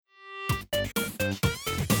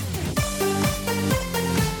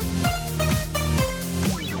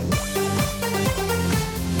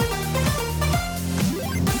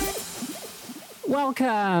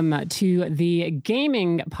Welcome to the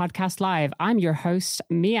Gaming Podcast Live. I'm your host,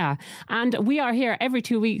 Mia, and we are here every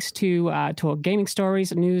 2 weeks to talk gaming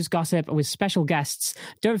stories, news, gossip with special guests.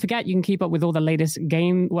 Don't forget, you can keep up with all the latest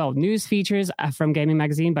news features from Gaming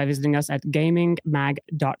Magazine by visiting us at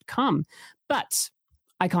gamingmag.com. But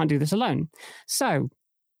I can't do this alone. So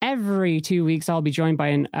every 2 weeks, I'll be joined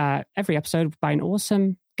by every episode by an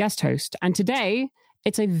awesome guest host. And today,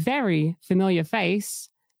 it's a very familiar face.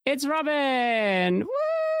 It's Robin.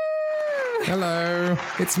 Woo! Hello,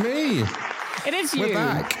 it's me. It is you. We're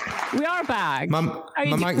back. We are back. My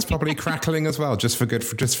mic's probably crackling as well, just for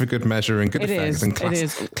good measure and good effects and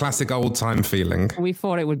classic old time feeling. We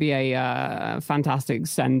thought it would be a fantastic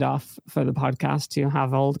send off for the podcast to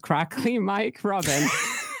have old crackly Mike Robin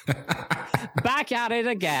back at it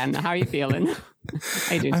again. How are you feeling?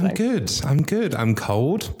 How you doing today? I'm good. I'm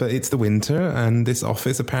cold, but it's the winter, and this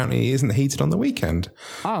office apparently isn't heated on the weekend.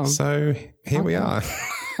 Oh, so here we are.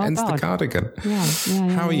 Hence the cardigan. Yeah.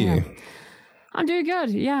 How are you? I'm doing good.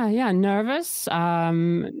 Yeah. Nervous.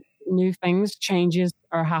 New things, changes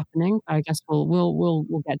are happening. I guess we'll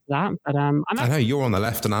get to that. But I know you're on the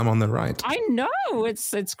left and I'm on the right. I know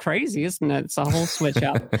it's crazy, isn't it? It's a whole switch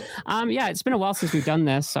up. It's been a while since we've done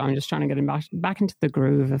this, so I'm just trying to get back into the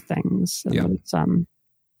groove of things.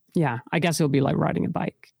 Yeah. I guess it'll be like riding a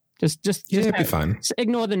bike. Just it'll be fine. Just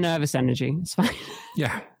ignore the nervous energy. It's fine.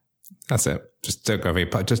 Yeah. That's it. Just don't go over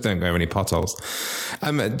any potholes.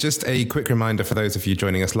 Just a quick reminder for those of you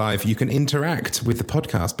joining us live, you can interact with the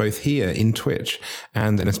podcast both here in Twitch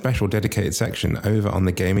and in a special dedicated section over on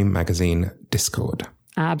the Gaming Magazine Discord.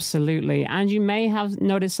 Absolutely. And you may have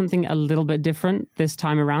noticed something a little bit different this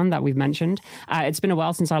time around that we've mentioned. It's been a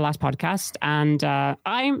while since our last podcast, and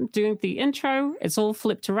I'm doing the intro. It's all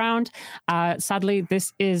flipped around. Sadly,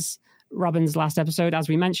 this is Robin's last episode, as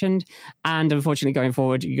we mentioned, and unfortunately going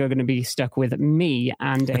forward you're going to be stuck with me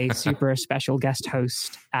and a super special guest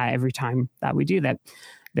host every time that we do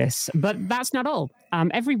this. But that's not all.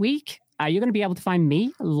 Every week you're going to be able to find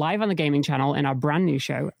me live on the gaming channel in our brand new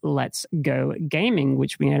show, Let's Go Gaming,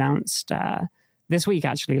 which we announced this week,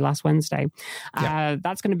 actually, last Wednesday.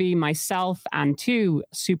 That's going to be myself and two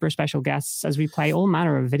super special guests as we play all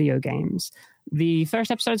manner of video games. The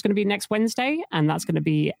first episode is going to be next Wednesday, and that's going to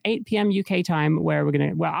be 8 p.m. UK time, where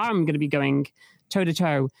I'm going to be going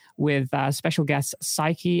toe-to-toe with special guests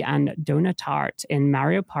Psyche and Donutart in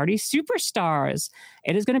Mario Party Superstars.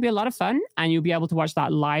 It is going to be a lot of fun, and you'll be able to watch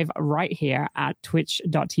that live right here at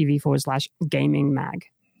twitch.tv/gamingmag.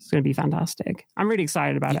 It's going to be fantastic. I'm really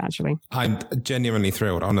excited about it, actually. I'm genuinely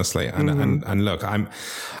thrilled, honestly. And look, I'm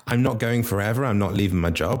not going forever. I'm not leaving my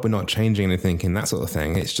job. We're not changing anything in that sort of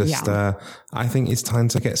thing. It's just, I think it's time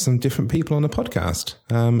to get some different people on the podcast.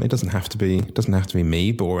 It doesn't have to be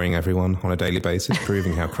me boring everyone on a daily basis,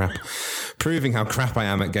 proving how crap I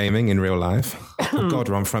am at gaming in real life. Oh God,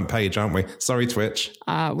 we're on front page, aren't we? Sorry, Twitch.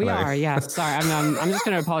 We are, yeah. Sorry. I'm just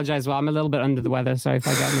going to apologize. Well, I'm a little bit under the weather, so if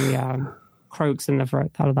I get any croaks in the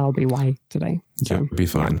throat, that'll be why today. So, yeah, be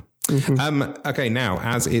fine. Yeah. Mm-hmm. Okay, now,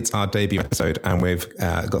 as it's our debut episode and we've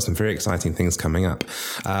got some very exciting things coming up,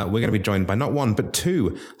 we're going to be joined by not one, but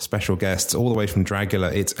two special guests all the way from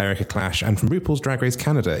Dragula. It's Erika Klash, and from RuPaul's Drag Race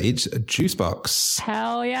Canada, it's JuiceBoxx.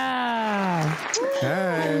 Hell yeah.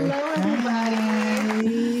 Hey. Hello,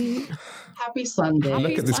 everybody. Happy Sunday.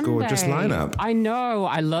 Look at this gorgeous lineup. I know.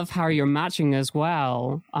 I love how you're matching as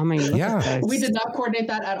well. I mean, look at this. We did not coordinate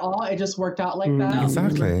that at all. It just worked out like that.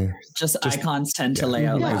 Exactly. Just icons tend to lay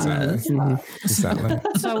out like that. Exactly.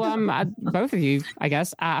 So, both of you, I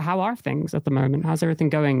guess, how are things at the moment? How's everything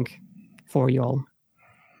going for you all?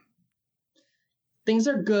 Things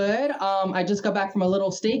are good. I just got back from a little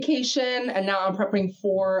staycation, and now I'm prepping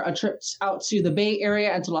for a trip out to the Bay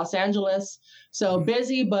Area and to Los Angeles. So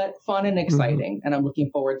busy, but fun and exciting. And I'm looking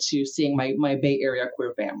forward to seeing my Bay Area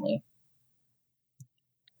queer family.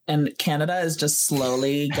 And Canada is just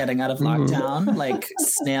slowly getting out of lockdown, like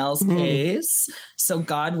snail's pace. So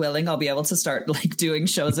God willing, I'll be able to start like doing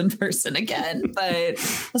shows in person again. But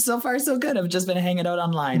so far, so good. I've just been hanging out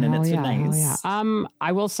online, and it's been nice.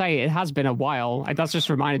 I will say it has been a while. That's just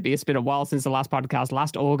reminded me. It's been a while since the last podcast,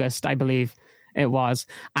 last August, I believe it was.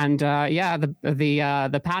 And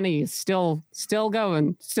the panny is still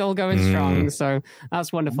going strong. So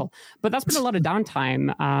that's wonderful. But that's been a lot of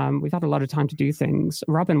downtime. We've had a lot of time to do things.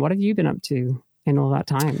 Robin, what have you been up to in all that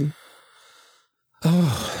time?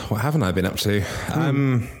 Oh, what haven't I been up to?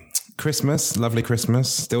 Christmas, lovely Christmas.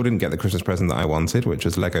 Still didn't get the Christmas present that I wanted, which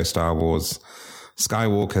was Lego Star Wars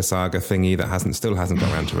Skywalker saga thingy that still hasn't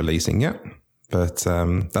got around to releasing yet. But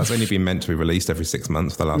that's only been meant to be released every 6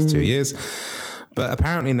 months for the last 2 years. But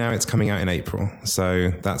apparently now it's coming out in April.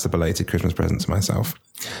 So that's a belated Christmas present to myself.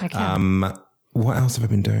 What else have I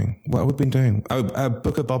been doing? What have we been doing? Oh,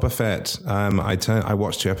 Book of Boba Fett. I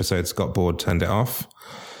watched 2 episodes, got bored, turned it off.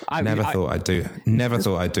 Never thought I'd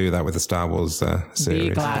do that with the Star Wars series.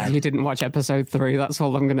 Be glad you didn't watch episode 3. That's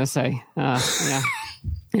all I'm going to say. Yeah,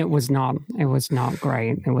 it was not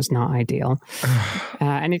great. It was not ideal.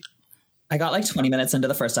 I got like 20 minutes into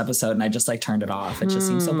the first episode and I just like turned it off. It just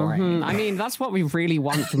seems so boring. I mean, that's what we really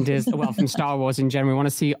want from Disney. Well, from Star Wars in general. We want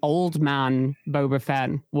to see old man Boba Fett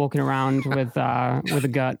walking around with a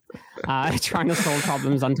gut, trying to solve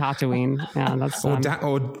problems on Tatooine. Yeah, that's or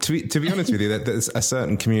to be honest with you, there's a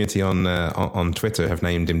certain community on Twitter have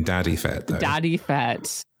named him Daddy Fett. Though. Daddy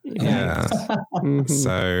Fett. Yeah.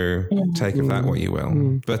 So take of that what you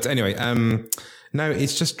will. But anyway, no,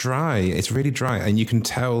 it's just dry. It's really dry, and you can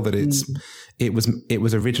tell that it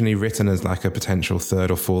was originally written as like a potential 3rd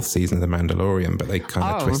or 4th season of The Mandalorian, but they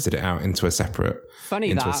kind of twisted it out into a separate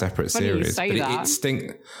series. But it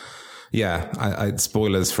stink. Yeah, I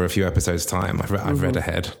spoilers for a few episodes time. I've read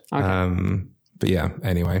ahead. Okay. But yeah,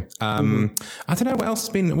 anyway, I don't know what else has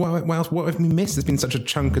been, what have we missed? There's been such a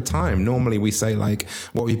chunk of time. Normally we say like,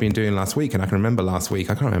 what we've been doing last week. And I can remember last week,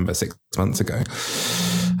 I can't remember 6 months ago.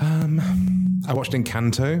 I watched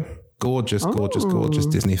Encanto. Gorgeous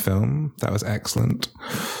Disney film. That was excellent.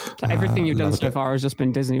 So everything you've done so far has just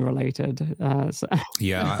been Disney related.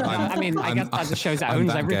 Yeah. I guess that just shows it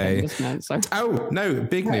owns everything, doesn't it? So. Oh, no,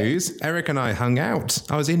 big news. Eric and I hung out.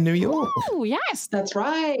 I was in New York. Oh, yes, that's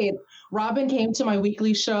right. Robin came to my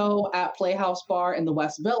weekly show at Playhouse Bar in the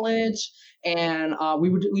West Village. And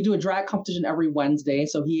we do a drag competition every Wednesday.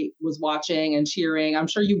 So he was watching and cheering. I'm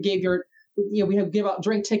sure you gave we give out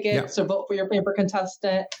drink tickets to vote for your favorite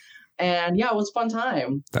contestant. And yeah, it was a fun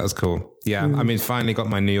time. That was cool. Yeah. I mean, finally got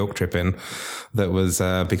my New York trip in. That was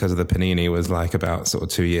because of the panini was like about sort of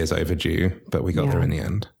 2 years overdue, but we got there in the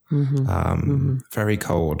end. Very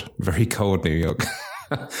cold New York.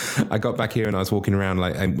 I got back here and I was walking around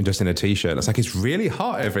like just in a t-shirt. It's like, it's really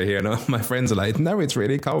hot over here. And all my friends are like, no, it's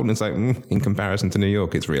really cold. And it's like, in comparison to New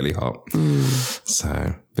York, it's really hot.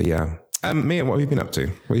 So, but yeah. Mia, what have you been up to?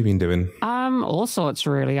 What have you been doing? All sorts,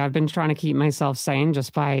 really. I've been trying to keep myself sane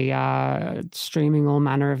just by streaming all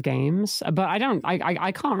manner of games. But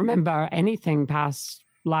I can't remember anything past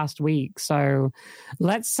last week. So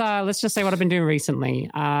let's just say what I've been doing recently.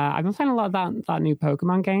 I've been playing a lot of that new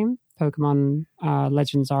Pokemon game, Pokemon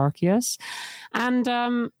Legends Arceus. And,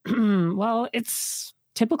 well, it's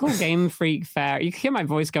typical Game Freak fare. You can hear my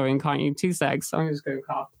voice going, can't you? 2 secs. I'm just going to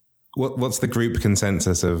cough. What's the group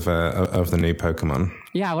consensus of the new Pokemon?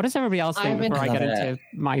 Yeah, what does everybody else think before I get into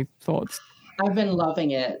my thoughts? I've been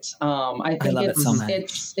loving it. I think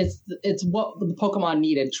it's what the Pokemon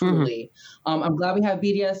needed, truly. I'm glad we have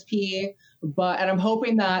BDSP, and I'm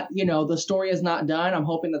hoping that, the story is not done. I'm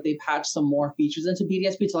hoping that they patch some more features into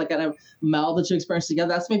BDSP to like kind of meld the 2 experiences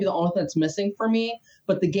together. That's maybe the only thing that's missing for me.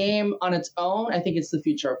 But the game on its own, I think it's the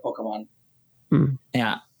future of Pokemon.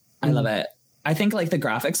 Yeah, I love it. I think like the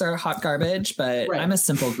graphics are hot garbage, but I'm a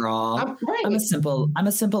simple girl. I'm a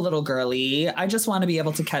simple little girly. I just want to be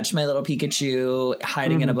able to catch my little Pikachu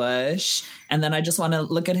hiding in a bush. And then I just want to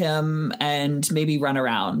look at him and maybe run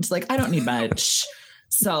around. Like, I don't need much.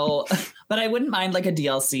 So, but I wouldn't mind like a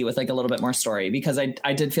DLC with like a little bit more story, because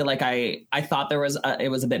I did feel like I thought it was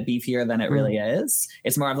a bit beefier than it really is.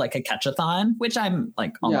 It's more of like a catch-a-thon, which I'm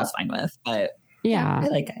like almost fine with, but yeah, I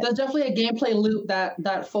like it. There's definitely a gameplay loop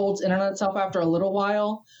that folds in on itself after a little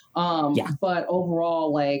while. But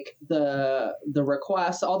overall, like the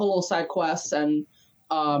requests, all the little side quests, and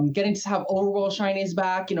getting to have overworld shinies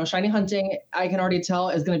back, shiny hunting, I can already tell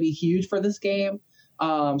is going to be huge for this game.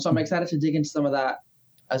 So I'm excited to dig into some of that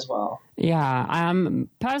as well. Yeah.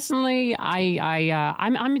 Personally,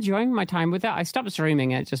 I'm enjoying my time with it. I stopped streaming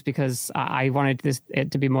it just because I wanted it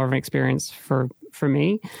to be more of an experience for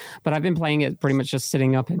me. But I've been playing it pretty much just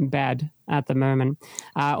sitting up in bed at the moment.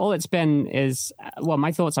 All it's been is,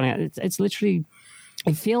 my thoughts on it. It's literally,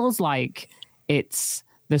 it feels like it's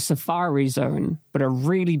the Safari Zone, but a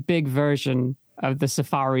really big version of the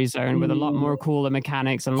Safari Zone with a lot more cooler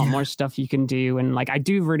mechanics and a lot more stuff you can do. And like, I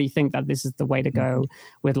do really think that this is the way to go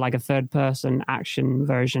with like a third person action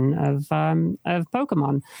version of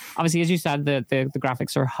Pokemon. Obviously, as you said, the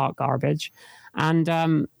graphics are hot garbage. And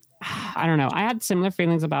I don't know, I had similar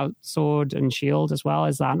feelings about Sword and Shield as well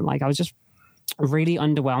as that. Like, I was just really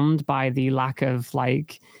underwhelmed by the lack of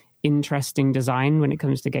like interesting design when it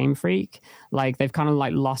comes to Game Freak. Like, they've kind of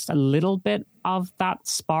like lost a little bit of that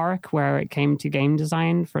spark where it came to game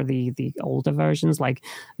design for the older versions. Like,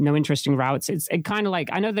 no interesting routes. It kind of like,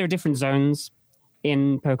 I know there are different zones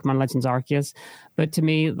in Pokemon Legends Arceus. But to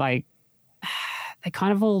me, like, they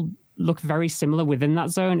kind of all look very similar within that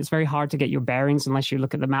zone. It's very hard to get your bearings unless you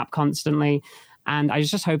look at the map constantly. And I was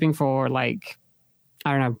just hoping for, like,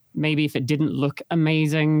 I don't know, maybe if it didn't look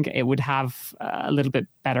amazing, it would have a little bit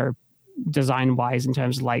better design-wise in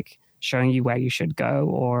terms of, like, showing you where you should go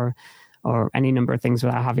or any number of things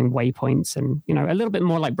without having waypoints and, you know, a little bit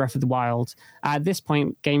more like Breath of the Wild. At this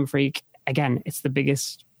point, Game Freak, again, it's the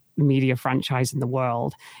biggest media franchise in the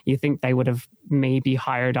world. You think they would have maybe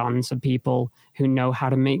hired on some people who know how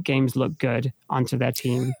to make games look good onto their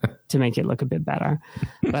team to make it look a bit better.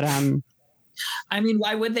 But I mean,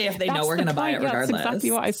 why would they if they know we're going to buy it regardless? That's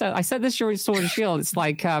exactly what I said. I said this during Sword and Shield. It's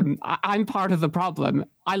like, I'm part of the problem.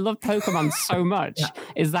 I love Pokemon so much,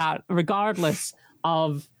 is that regardless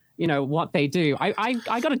of, you know, what they do. I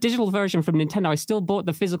got a digital version from Nintendo. I still bought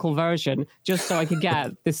the physical version just so I could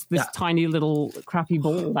get this tiny little crappy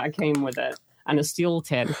ball that came with it and a steel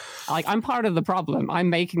tin. Like, I'm part of the problem.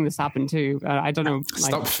 I'm making this happen too. I don't know.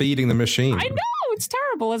 Stop feeding the machine. I know, it's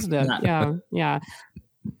terrible, isn't it? Yeah.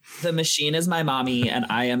 The machine is my mommy and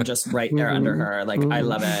I am just right there under her. Like, I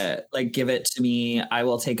love it. Like, give it to me. I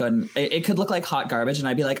will take on it. Could look like hot garbage and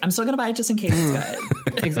I'd be like, I'm still going to buy it just in case it's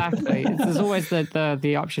good. Exactly. There's always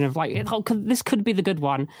the option of like, this could be the good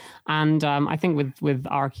one. And I think with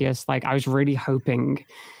Arceus, like, I was really hoping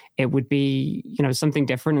it would be, you know, something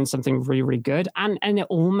different and something really, really good. And it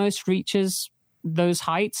almost reaches those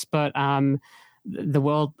heights, but the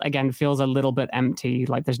world, again, feels a little bit empty.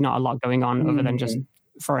 Like, there's not a lot going on other than just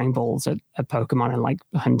throwing balls at Pokemon and like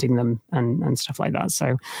hunting them and stuff like that.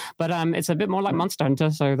 So, but it's a bit more like Monster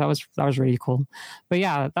Hunter. So that was really cool. But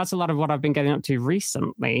yeah, that's a lot of what I've been getting up to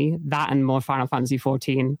recently. That and more Final Fantasy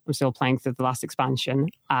 14. I'm still playing through the last expansion,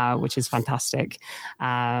 which is fantastic. But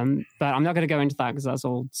I'm not going to go into that because that's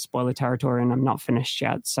all spoiler territory and I'm not finished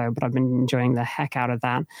yet. So, but I've been enjoying the heck out of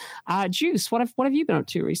that. Juice, what have you been up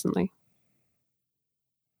to recently?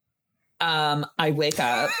 I wake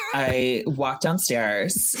up, I walk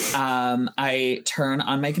downstairs, I turn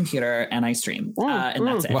on my computer and I stream, and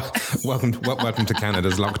that's it. Welcome to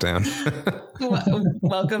Canada's lockdown.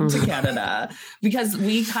 Welcome to Canada. Because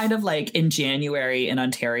we kind of like in January in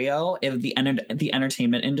Ontario, the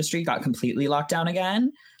entertainment industry got completely locked down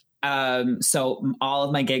again. So all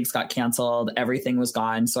of my gigs got canceled. Everything was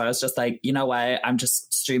gone. So I was just like, you know what? I'm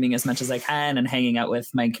just streaming as much as I can and hanging out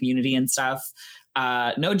with my community and stuff.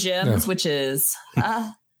 No gyms, which is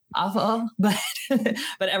awful, but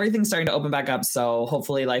everything's starting to open back up. So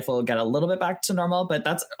hopefully life will get a little bit back to normal. But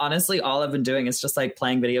that's honestly all I've been doing is just like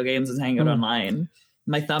playing video games and hanging out online.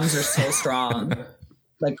 My thumbs are so strong,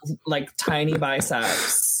 like tiny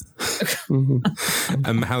biceps.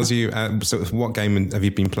 How's you? So what game have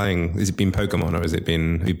you been playing? Has it been Pokemon or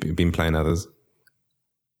have you been playing others?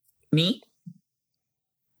 Me?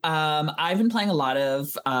 I've been playing a lot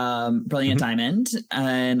of Brilliant Diamond,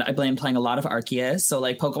 and I've been playing a lot of Arceus. So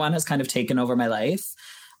like Pokemon has kind of taken over my life.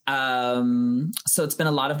 So it's been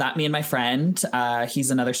a lot of that. Me and my friend, he's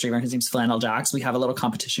another streamer. His name's Flannel Jax. We have a little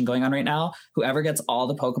competition going on right now. Whoever gets all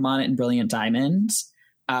the Pokemon in Brilliant Diamond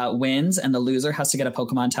wins, and the loser has to get a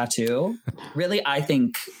Pokemon tattoo. Really, I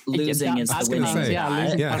think losing is the winning.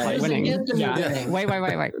 Winning.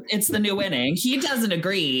 Wait. It's the new winning. He doesn't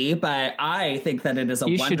agree, but I think that it is a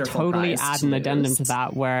wonderful prize. You should totally add an addendum to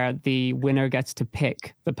that where the winner gets to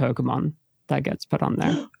pick the Pokemon that gets put on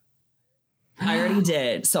there. I already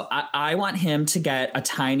did. So I want him to get a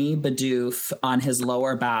tiny Bidoof on his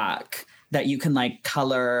lower back that you can like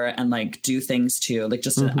color and like do things to, like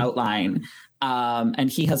just an outline.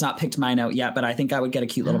 And he has not picked mine out yet, but I think I would get a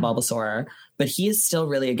cute little Bulbasaur. But he is still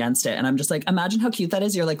really against it. And I'm just like, imagine how cute that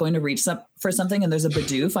is. You're like going to reach up for something and there's a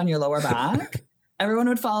Bidoof on your lower back. Everyone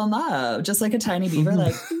would fall in love, just like a tiny beaver.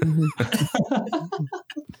 Like,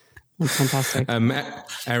 that's fantastic.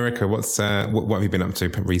 Erika, what have you been up to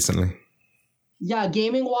recently? Yeah,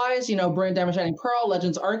 gaming wise, Brilliant Diamond Shining Pearl,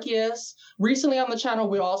 Legends Arceus. Recently on the channel,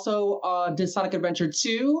 we also did Sonic Adventure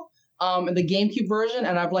 2. In the GameCube version,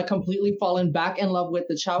 and I've like completely fallen back in love with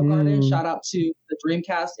the Chow Garden. Shout out to the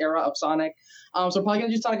Dreamcast era of Sonic. So we're probably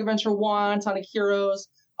gonna do Sonic Adventure 1, Sonic Heroes.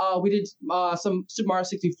 We did some Super Mario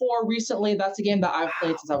 64 recently. That's a game that I've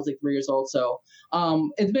played since I was like 3 years old. So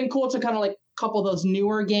it's been cool to kind of like couple those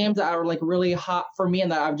newer games that are like really hot for me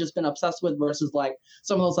and that I've just been obsessed with versus like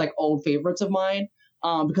some of those like old favorites of mine.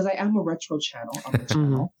 Because I am a retro channel on the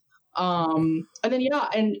channel. And then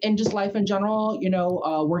and just life in general,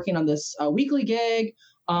 working on this weekly gig,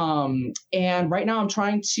 and right now I'm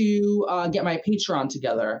trying to get my Patreon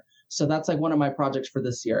together, so that's like one of my projects for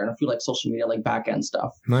this year, and a few like social media like back end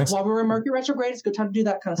stuff. Nice. While we're in Mercury retrograde, it's a good time to do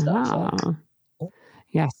that kind of stuff. So.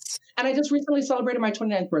 Yes. And I just recently celebrated my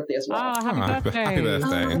 29th birthday as well. Oh, happy birthday. Happy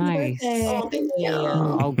birthday. Oh, nice. Oh, thank you.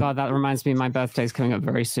 Oh, God, that reminds me, my birthday's coming up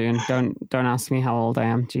very soon. Don't ask me how old I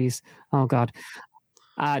am. Jeez. Oh, God.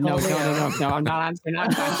 No, I'm not answering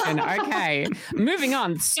that question. Okay, moving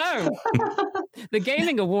on. So, the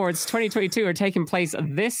Gaming Awards 2022 are taking place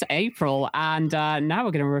this April, and now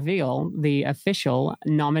we're going to reveal the official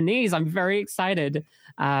nominees. I'm very excited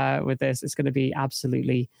with this. It's going to be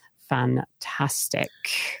absolutely fantastic.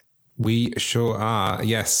 We sure are.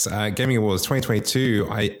 Yes. Gaming Awards 2022,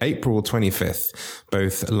 April 25th,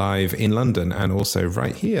 both live in London and also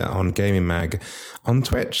right here on Gaming Mag on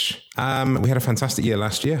Twitch. We had a fantastic year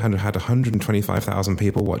last year and had 125,000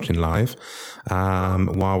 people watching live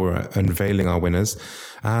while we're unveiling our winners.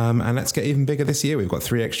 And let's get even bigger this year. We've got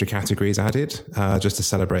 3 extra categories added just to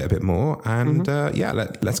celebrate a bit more. And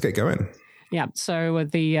let's get going. Yeah, so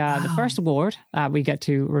the first award we get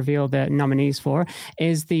to reveal the nominees for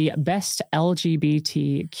is the Best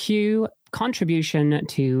LGBTQ Contribution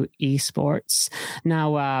to Esports.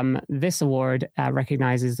 Now, this award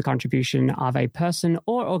recognizes the contribution of a person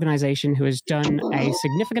or organization who has done a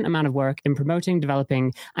significant amount of work in promoting,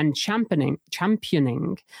 developing, and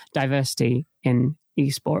championing diversity in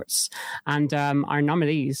esports. And our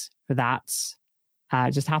nominees for that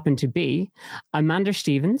just happened to be Amanda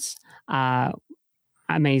Stevens,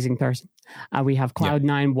 amazing person. We have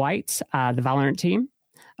Cloud9 White, the Valorant team.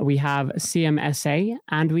 We have CMSA,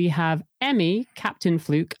 and we have Emmy, Captain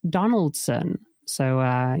Fluke Donaldson. So,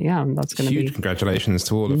 that's going to be... Huge congratulations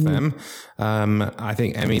to all of them. I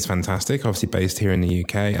think Emmy's fantastic, obviously based here in the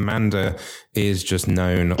UK. Amanda is just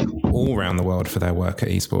known all around the world for their work at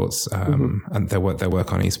esports and their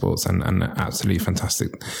work on esports and absolutely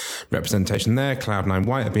fantastic representation there. Cloud9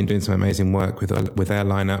 White have been doing some amazing work with their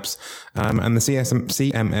lineups. And the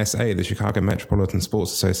CMSA, the Chicago Metropolitan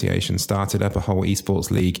Sports Association, started up a whole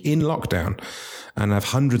esports league in lockdown and have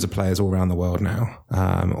hundreds of players all around the world now,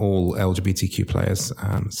 all LGBTQ players.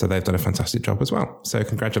 So they've done a fantastic job as well. So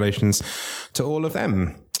congratulations to all of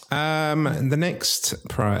them. The next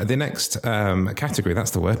category,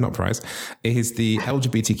 that's the word, not prize, is the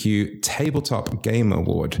LGBTQ Tabletop Game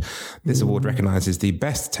Award. This award recognizes the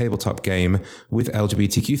best tabletop game with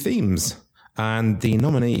LGBTQ themes. And the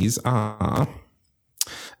nominees are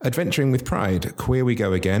Adventuring with Pride, Queer We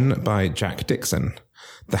Go Again by Jack Dixon.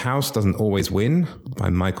 The House Doesn't Always Win by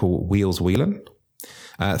Michael Wheels Whelan.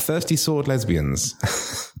 Thirsty Sword Lesbians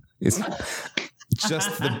is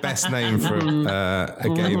just the best name for a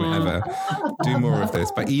game ever. Do more of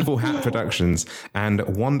this by Evil Hat Productions, and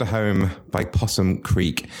Wander Home by Possum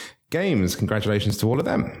Creek Games. Congratulations to all of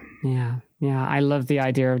them. Yeah, I love the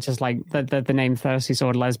idea of just like the name Thirsty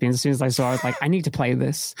Sword Lesbians. As soon as I saw it, I was like, I need to play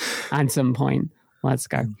this at some point. Let's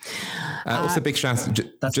go. Also, big shout out.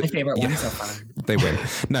 That's my favorite one so far. They win.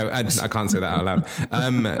 No, I can't say that out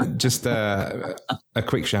loud. Just a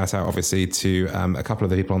quick shout out, obviously, to a couple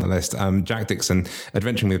of the people on the list. Jack Dixon,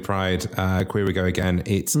 Adventuring with Pride, Queer We Go Again.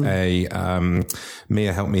 It's a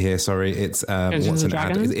Mia, help me here. Sorry, it's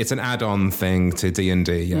it's an add-on thing to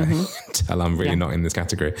D&D. Yeah, tell I'm really not in this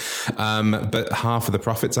category. But half of the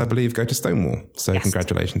profits, I believe, go to Stonewall. So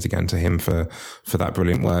congratulations again to him for that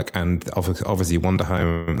brilliant work, and obviously Wander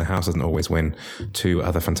Home, The House Doesn't Always Win, 2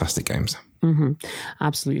 other fantastic games.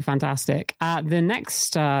 Absolutely fantastic. The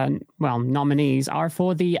next nominees are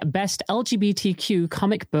for the Best LGBTQ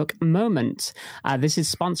Comic Book Moment. This is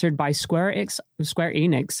sponsored by Square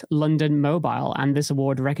Enix London Mobile, and this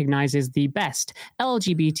award recognizes the best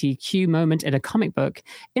LGBTQ moment in a comic book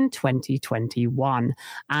in 2021.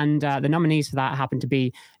 And the nominees for that happen to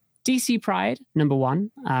be DC Pride, number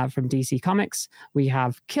 1 from DC Comics. We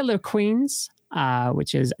have Killer Queens,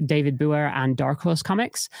 which is David Boer and Dark Horse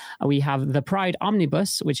Comics. We have The Pride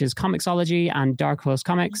Omnibus, which is Comixology and Dark Horse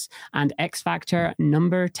Comics, and X Factor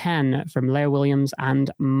number 10 from Leah Williams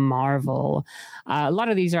and Marvel. A lot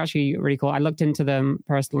of these are actually really cool. I looked into them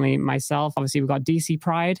personally myself. Obviously, we've got DC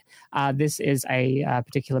Pride. This is a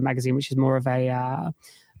particular magazine, which is more of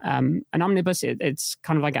an omnibus. It's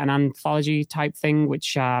kind of like an anthology type thing,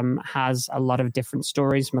 which has a lot of different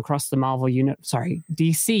stories from across the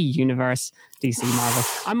DC universe. DC Marvel.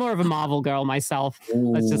 I'm more of a Marvel girl myself.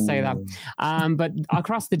 Let's just say that. But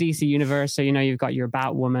across the DC universe, so you've got your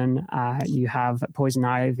Batwoman, you have Poison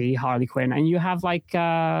Ivy, Harley Quinn, and you have like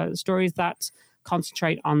stories that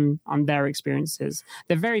concentrate on their experiences.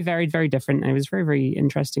 They're very, very, very different, and it was very, very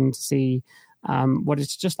interesting to see what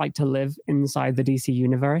it's just like to live inside the DC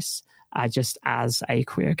universe. just as a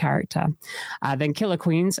queer character. Then Killer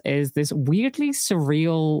Queens is this weirdly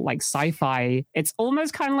surreal, like sci-fi. It's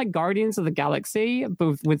almost kind of like Guardians of the Galaxy,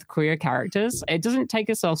 but with queer characters. It doesn't take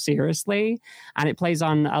itself seriously, and it plays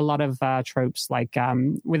on a lot of tropes. Like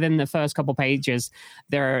within the first couple pages,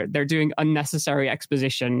 they're doing unnecessary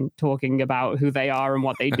exposition, talking about who they are and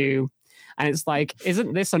what they do. And it's like,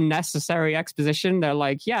 isn't this unnecessary exposition? They're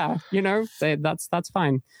like, yeah, that's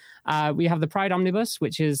fine. We have the Pride Omnibus,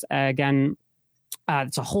 which is, again,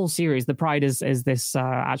 it's a whole series. The Pride is this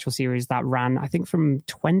actual series that ran, I think, from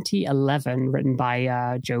 2011, written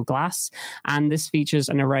by Joe Glass. And this features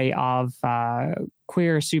an array of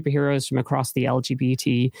queer superheroes from across the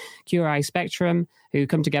LGBTQI spectrum who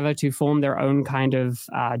come together to form their own kind of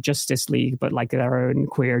Justice League, but like their own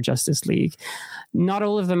queer Justice League. Not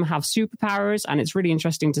all of them have superpowers, and it's really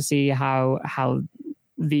interesting to see how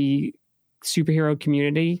the superhero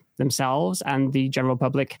community themselves and the general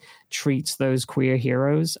public treats those queer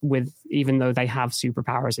heroes, with even though they have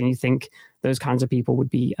superpowers, and you think those kinds of people would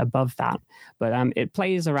be above that, but it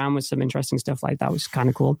plays around with some interesting stuff like that, which is kind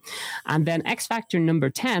of cool. And then X Factor number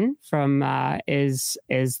 10 from is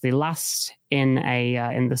the last in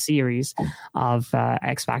the series of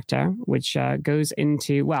X Factor, which goes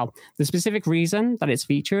into, well, the specific reason that it's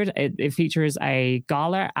featured. It features a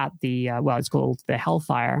gala at the it's called the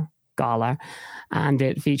Hellfire Gala, and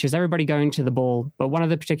it features everybody going to the ball, but one of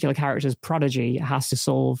the particular characters, Prodigy, has to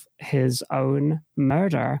solve his own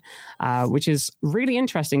murder, which is really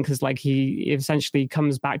interesting because like he essentially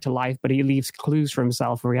comes back to life, but he leaves clues for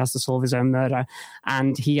himself where he has to solve his own murder,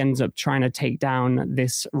 and he ends up trying to take down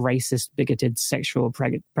this racist, bigoted sexual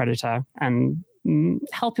predator and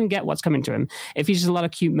help him get what's coming to him. It features a lot of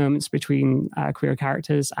cute moments between queer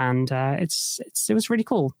characters, and it was really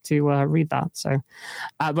cool to read that. So,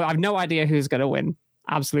 but I've no idea who's going to win.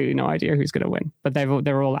 Absolutely no idea who's going to win. But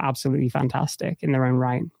they're all absolutely fantastic in their own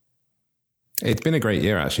right. It's been a great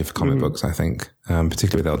year, actually, for comic books, I think,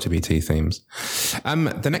 particularly with LGBT themes.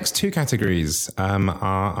 The next two categories are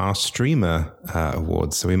our streamer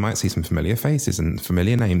awards. So we might see some familiar faces and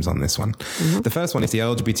familiar names on this one. The first one is the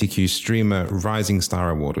LGBTQ Streamer Rising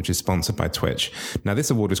Star Award, which is sponsored by Twitch. Now,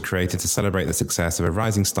 this award was created to celebrate the success of a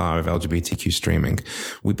rising star of LGBTQ streaming.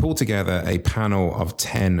 We pulled together a panel of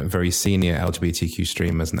 10 very senior LGBTQ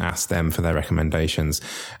streamers and asked them for their recommendations.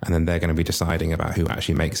 And then they're going to be deciding about who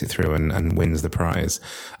actually makes it through and wins the prize.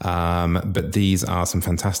 But these are some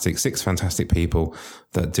six fantastic people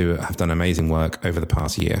that have done amazing work over the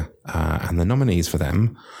past year. And the nominees for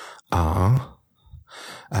them are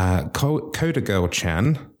Coda Girl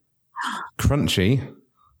Chan, Crunchy,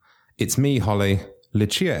 It's Me Holly,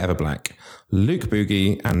 Lucia Everblack, Luke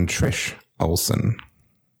Boogie, and Trish Olsen.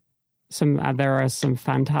 There are some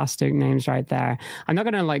fantastic names right there. I'm not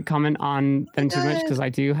going to comment on them too much because I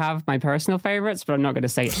do have my personal favorites, but I'm not going to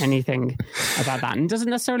say anything about that. And it doesn't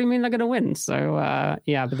necessarily mean they're going to win. So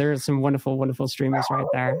but there are some wonderful, wonderful streamers right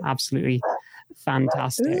there. Absolutely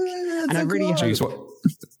fantastic. And I really hope...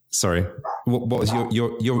 Sorry, what was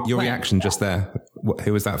your reaction just there?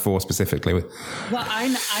 Who was that for specifically? Well,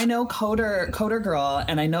 I know Coder Girl,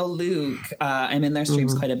 and I know Luke. I'm in their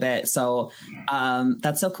streams quite a bit, so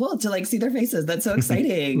that's so cool to like see their faces. That's so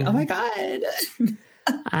exciting! Oh my god!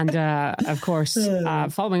 And of course,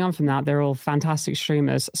 following on from that, they're all fantastic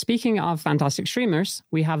streamers. Speaking of fantastic streamers,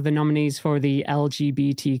 we have the nominees for the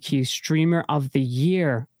LGBTQ Streamer of the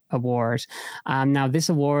Year award. Now, this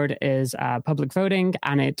award is public voting,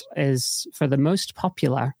 and it is for the most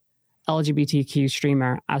popular LGBTQ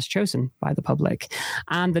streamer as chosen by the public.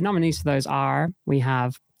 And the nominees for those are, we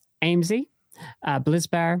have Amesy,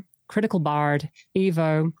 Blizzbear, Critical Bard,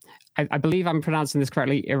 Evo, I believe I'm pronouncing this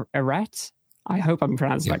correctly, Eret. I hope I'm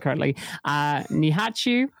pronouncing that correctly.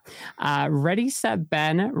 Nihachu, Ready Set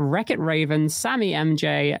Ben, Wreck-It Raven, Sammy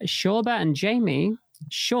MJ, Shorba and Jamie,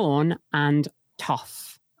 Sean, and Toff.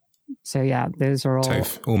 So yeah, those are all...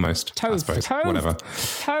 Toph, almost. Toph, I suppose. Toph, whatever.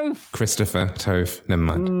 Toph. Christopher, Toph, never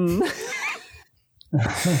mind.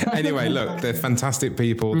 Anyway, look, they're fantastic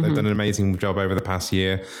people. They've done an amazing job over the past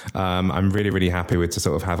year. I'm really, really happy to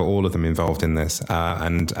sort of have all of them involved in this.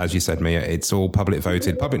 And as you said, Mia, it's all public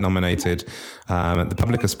voted, public nominated. The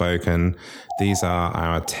public has spoken. These are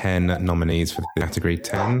our 10 nominees for the category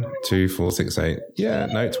 10, 2, 4, 6, 8. Yeah,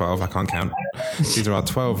 no, 12. I can't count. These are our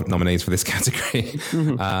 12 nominees for this category.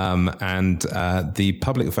 And the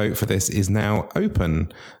public vote for this is now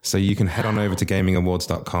open. So you can head on over to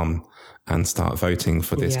gamingawards.com and start voting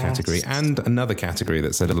for this category and another category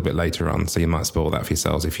that's a little bit later on. So you might spoil that for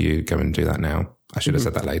yourselves if you go and do that now. I should have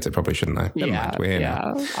said that later. Probably shouldn't I? Never mind. We're here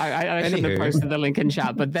now. I shouldn't have posted the link in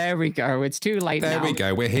chat, but there we go. It's too late now. There we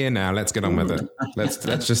go. We're here now. Let's get on with it.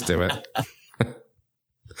 Let's just do it.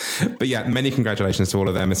 But yeah, many congratulations to all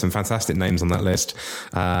of them. There's some fantastic names on that list.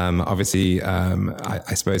 Obviously,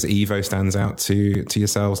 I suppose Evo stands out to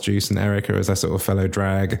yourselves, Juice and Erika, as a sort of fellow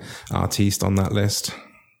drag artiste on that list.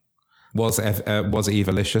 Was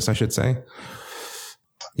Evolicious, I should say.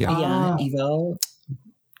 Yeah, Evo.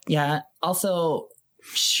 Yeah. Also,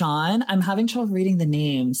 Sean, I'm having trouble reading the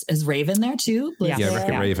names. Is Raven there too? Yeah,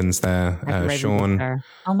 Ricky Raven's there. Sean. There.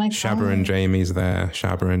 Oh my God. Shabba and Jamie's there.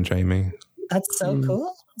 Shabba and Jamie. That's so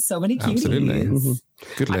cool. So many cuties. Absolutely.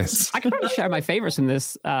 Good list. I can probably share my favorites in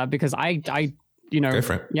this because I Go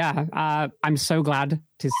for it. Yeah, I'm so glad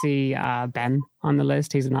to see Ben on the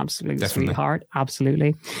list. He's an absolute sweetheart.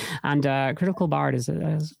 Absolutely. And Critical Bard is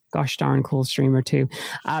a gosh darn cool streamer too.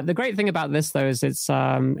 The great thing about this though is it's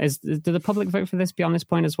did the public vote for this beyond this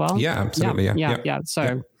point as well? Yeah, absolutely. Yeah.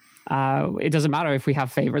 So it doesn't matter if we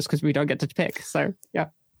have favorites because we don't get to pick. So yeah.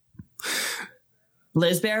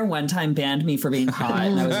 Liz Bear one time banned me for being hot,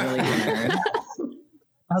 and I was really honored.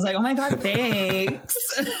 I was like, "Oh my God, thanks!"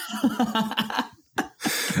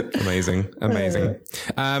 Amazing.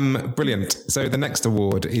 Brilliant. So the next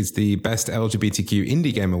award is the Best LGBTQ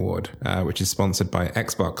Indie Game Award, which is sponsored by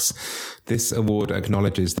Xbox. This award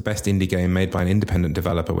acknowledges the best indie game made by an independent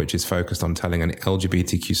developer, which is focused on telling an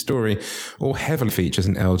LGBTQ story or heavily features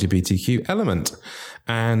an LGBTQ element.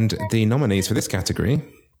 And the nominees for this category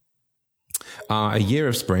are A Year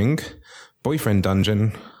of Spring, Boyfriend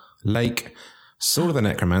Dungeon, Lake, Sword of the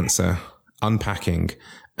Necromancer, Unpacking,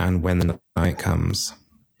 and When the Night Comes.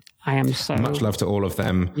 I am so much love to all of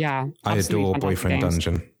them. Yeah, I adore Boyfriend games.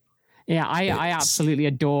 Dungeon. Yeah, I absolutely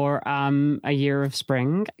adore A Year of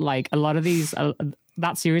Spring. Like a lot of these,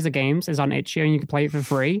 that series of games is on itch.io and you can play it for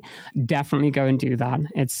free. Definitely go and do that.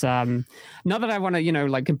 It's not that I want to,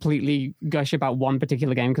 like completely gush about one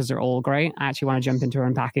particular game because they're all great. I actually want to jump into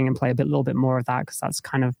Unpacking and play a little bit more of that because that's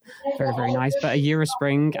kind of very, very nice. But A Year of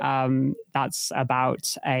Spring, that's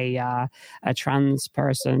about a trans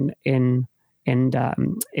person in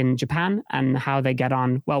Japan and how they get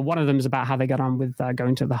on. Well, one of them is about how they get on with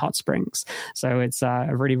going to the hot springs. So it's a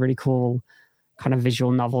really, really cool kind of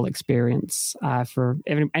visual novel experience for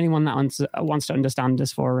anyone that wants to understand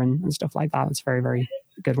dysphoria and stuff like that. It's a very, very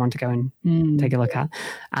good one to go and take a look at.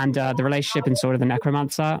 And the relationship in Sword of the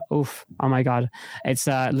Necromancer, oh my God. It's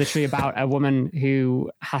literally about a woman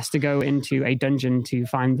who has to go into a dungeon to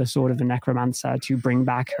find the Sword of the Necromancer to bring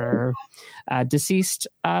back her deceased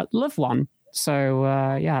loved one. So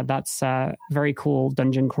that's very cool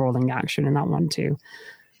dungeon crawling action in that one too.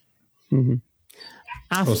 Mm-hmm.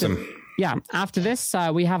 Awesome. Yeah, after this,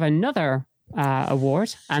 we have another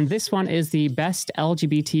award, and this one is the Best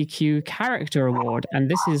LGBTQ Character Award,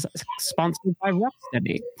 and this is sponsored by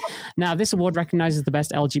Rocksteady. Now, this award recognizes the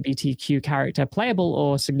best LGBTQ character, playable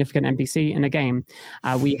or significant NPC in a game.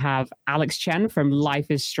 We have Alex Chen from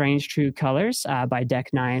Life is Strange True Colors by Deck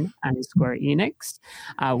 9 and Square Enix.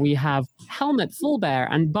 We have Helmut Fullbear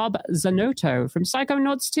and Bob Zanotto from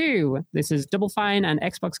Psychonauts 2. This is Double Fine and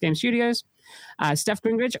Xbox Game Studios. Steph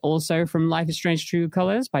Gringridge, also from Life is Strange True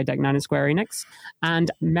Colors by Deck 9 and Square Enix. And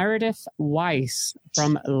Meredith Weiss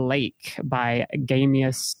from Lake by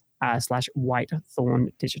Gamius /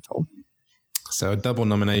 Whitethorn Digital. So a double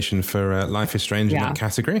nomination for Life is Strange in that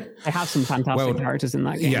category. They have some fantastic characters in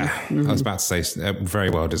that game. Yeah, I was about to say very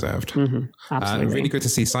well deserved. Mm-hmm. Absolutely. Really good to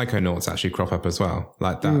see Psychonauts actually crop up as well.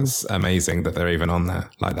 Like that's amazing that they're even on there.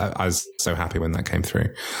 Like that, I was so happy when that came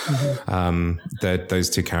through. Mm-hmm. Those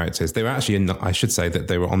two characters, they were actually I should say that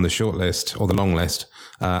they were on the short list or the long list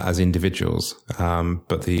as individuals.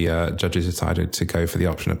 But the judges decided to go for the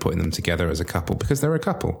option of putting them together as a couple because they're a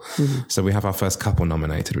couple. Mm-hmm. So we have our first couple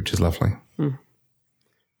nominated, which is lovely. Mm.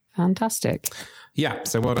 Fantastic. Yeah,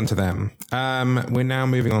 so well done to them. We're now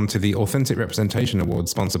moving on to the Authentic Representation Award,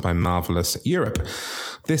 sponsored by Marvelous Europe.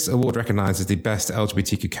 This award recognizes the best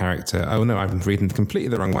LGBTQ character. Oh no, I'm reading completely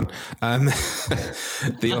the wrong one.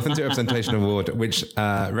 The Authentic Representation Award, which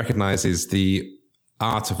recognizes the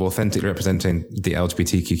art of authentically representing the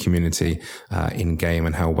LGBTQ community in game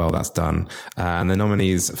and how well that's done. And the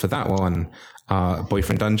nominees for that one are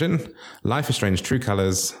Boyfriend Dungeon, Life is Strange True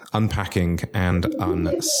Colors, Unpacking, and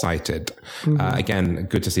Unsighted. Again,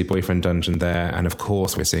 good to see Boyfriend Dungeon there. And of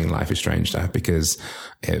course, we're seeing Life is Strange there because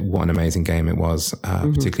what an amazing game it was,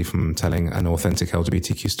 particularly from telling an authentic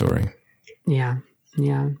LGBTQ story. Yeah.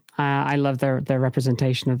 Yeah. I love their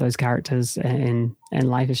representation of those characters in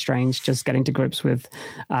Life is Strange, just getting to grips with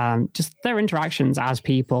just their interactions as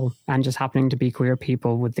people and just happening to be queer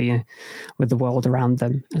people with the world around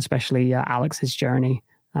them, especially Alex's journey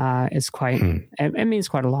is quite, it means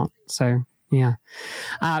quite a lot. So, yeah.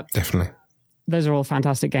 Definitely. Those are all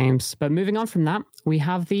fantastic games. But moving on from that, we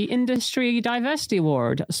have the Industry Diversity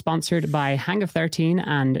Award, sponsored by Hang of 13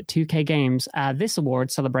 and 2K Games. This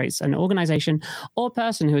award celebrates an organization or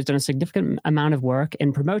person who has done a significant amount of work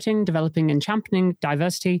in promoting, developing, and championing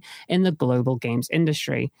diversity in the global games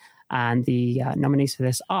industry. And the nominees for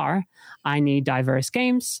this are I Need Diverse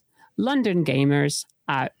Games, London Gamers,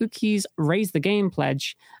 Uki's Raise the Game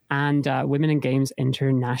Pledge, and Women in Games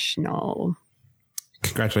International.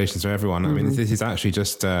 Congratulations to everyone. I mean, this is actually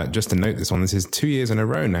just to note this one. This is 2 years in a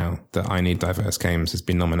row now that I Need Diverse Games has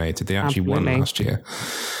been nominated. They actually won last year.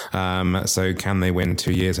 So can they win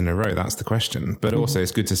 2 years in a row? That's the question. But also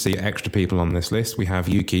it's good to see extra people on this list. We have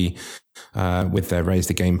Yuki with their Raise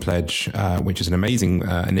the Game Pledge, which is an amazing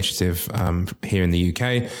initiative here in the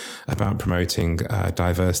UK about promoting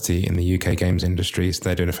diversity in the UK games industry. So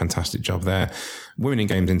they're doing a fantastic job there. Women in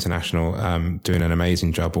Games International doing an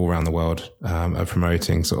amazing job all around the world of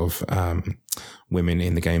promoting sort of women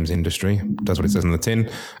in the games industry. Does what it says on the tin.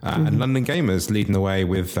 And London Gamers leading the way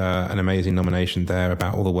with an amazing nomination there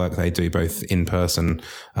about all the work they do, both in person,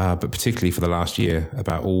 but particularly for the last year,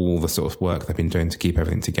 about all the sort of work they've been doing to keep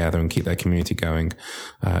everything together and keep their community going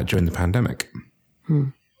during the pandemic.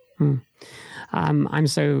 I'm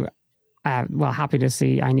so happy to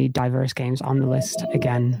see I Need Diverse Games on the list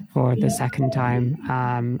again for the second time.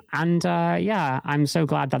 I'm so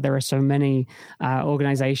glad that there are so many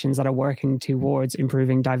organizations that are working towards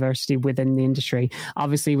improving diversity within the industry.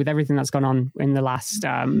 Obviously, with everything that's gone on in the last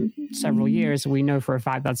several years, we know for a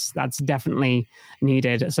fact that's definitely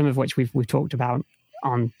needed, some of which we've talked about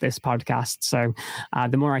on this podcast. So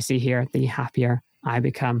the more I see here, the happier I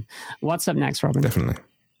become. What's up next, Robin? Definitely.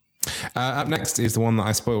 Up next is the one that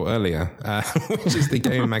I spoiled earlier, which is the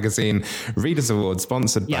Gaming Magazine Readers Award,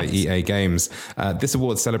 sponsored by EA Games. This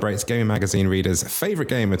award celebrates Gaming Magazine readers' favourite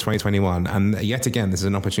game of 2021. And yet again, this is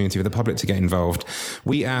an opportunity for the public to get involved.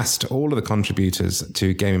 We asked all of the contributors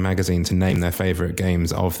to Gaming Magazine to name their favourite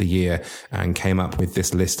games of the year and came up with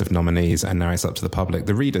this list of nominees. And now it's up to the public,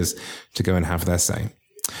 the readers, to go and have their say.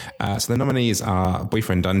 So the nominees are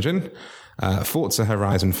Boyfriend Dungeon, Forza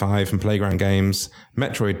Horizon 5 from Playground Games,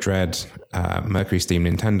 Metroid Dread, Mercury Steam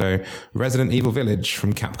Nintendo, Resident Evil Village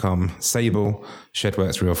from Capcom, Sable,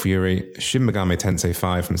 Shedworks Real Fury, Shin Megami Tensei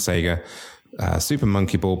 5 from Sega, Super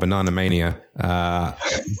Monkey Ball Banana Mania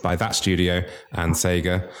by that studio and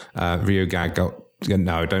Sega,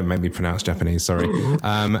 no, don't make me pronounce Japanese, sorry.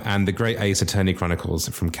 And The Great Ace Attorney Chronicles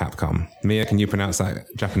from Capcom. Mia, can you pronounce that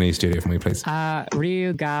Japanese studio for me, please?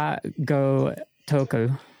 Ryuga Go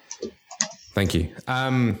Toku. Thank you.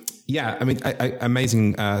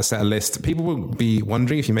 Amazing set of list. People will be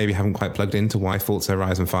wondering, if you maybe haven't quite plugged into, why Forza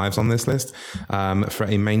Horizon 5's on this list. For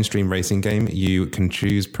a mainstream racing game, you can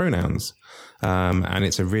choose pronouns. And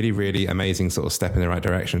it's a really, really amazing sort of step in the right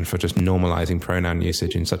direction for just normalizing pronoun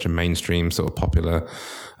usage in such a mainstream sort of popular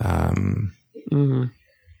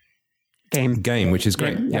game, which is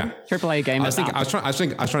great. Yeah. AAA game. I was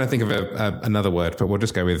trying to think of another word, but we'll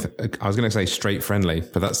just go with, I was going to say straight friendly,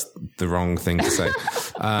 but that's the wrong thing to say.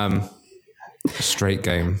 Straight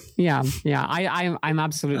game. Yeah. I'm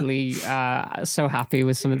absolutely so happy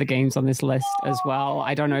with some of the games on this list as well.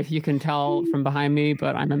 I don't know if you can tell from behind me,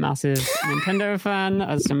 but I'm a massive Nintendo fan,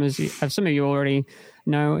 as some of you already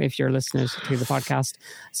know if you're listeners to the podcast.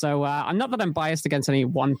 So I'm not that I'm biased against any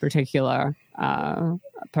one particular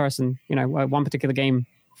person, one particular game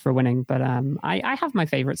for winning, but I have my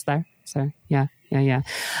favorites there. So yeah.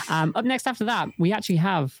 Up next after that, we actually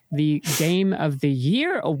have the Game of the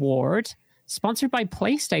Year award, sponsored by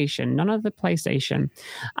PlayStation, none other PlayStation.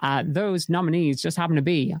 Those nominees just happen to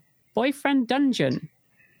be Boyfriend Dungeon,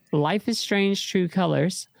 Life is Strange True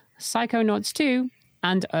Colors, Psychonauts 2,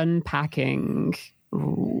 and Unpacking.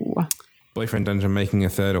 Ooh. Boyfriend Dungeon making a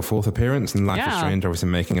third or fourth appearance, and Life is Strange obviously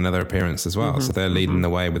making another appearance as well. So they're leading the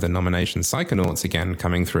way with the nomination. Psychonauts again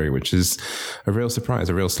coming through, which is a real surprise,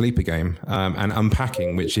 a real sleeper game. And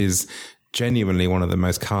Unpacking, which is genuinely one of the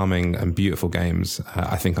most calming and beautiful games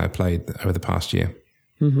I think I played over the past year.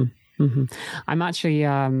 I'm actually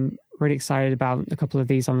really excited about a couple of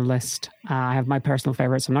these on the list. I have my personal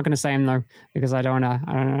favorites. I'm not going to say them though, because I don't want to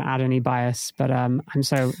add any bias, but I'm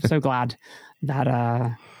so glad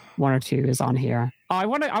that one or two is on here. Oh, I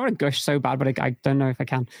want to gush so bad, but I don't know if I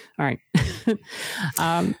can. All right.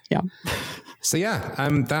 Yeah. So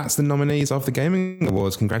that's the nominees of the Gaming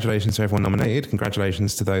Awards. Congratulations to everyone nominated.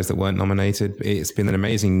 Congratulations to those that weren't nominated. It's been an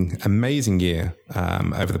amazing year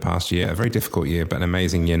over the past year. A very difficult year, but an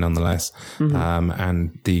amazing year nonetheless.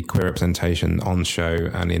 And the queer representation on show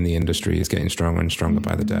and in the industry is getting stronger and stronger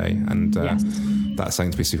by the day. And that's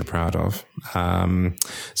something to be super proud of.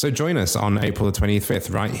 So join us on April the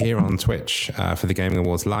 25th right here on Twitch for the Gaming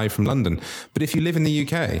Awards live from London. But if you live in the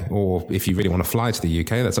UK, or if you really want to fly to the UK,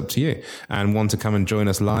 that's up to you. And want to come and join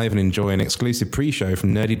us live and enjoy an exclusive pre-show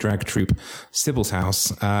from nerdy drag troupe Sybil's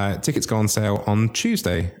House. Tickets go on sale on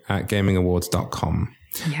Tuesday at gamingawards.com.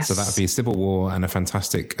 Yes. So that'd be Sybil War and a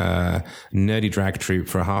fantastic nerdy drag troupe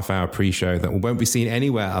for a half-hour pre-show that won't be seen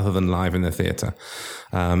anywhere other than live in the theatre.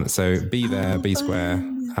 So be there, be square,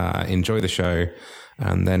 enjoy the show,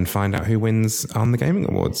 and then find out who wins on the Gaming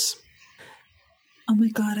Awards. Oh my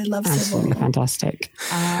God, I love Absolutely fantastic.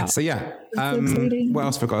 What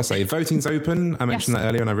else have I got to say? Voting's open. I mentioned that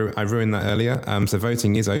earlier, and I ruined that earlier. So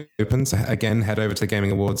voting is open. So again, head over to the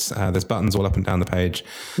Gaming Awards. There's buttons all up and down the page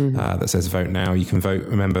that says vote now. You can vote,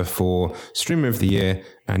 remember, for Streamer of the Year,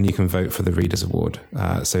 and you can vote for the Readers Award.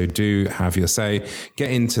 So do have your say.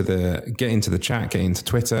 Get into the chat, get into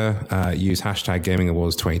Twitter, use hashtag Gaming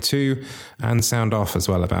Awards 22, and sound off as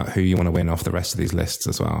well about who you want to win off the rest of these lists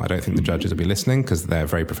as well. I don't think the judges will be listening because they're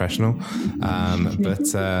very professional.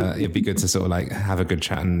 But it'd be good to sort of like have a good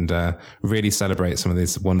chat and really celebrate some of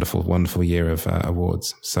this wonderful, wonderful year of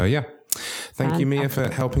awards. So thank you, Mia, for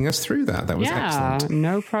helping us through that. That was excellent.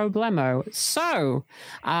 No problemo. So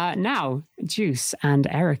now, Juice and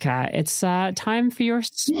Erika, it's time for your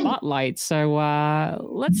spotlight. So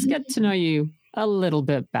let's get to know you a little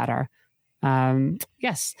bit better.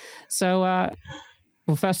 Yes. So,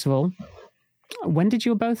 well, first of all, when did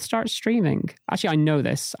you both start streaming? Actually, I know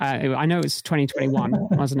this. I know it's 2021,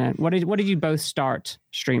 wasn't it? What did you both start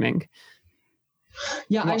streaming?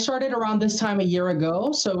 Yeah, I started around this time a year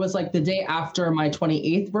ago. So it was like the day after my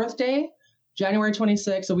 28th birthday, January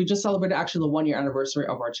 26th. So we just celebrated actually the 1-year anniversary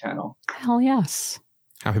of our channel. Hell yes.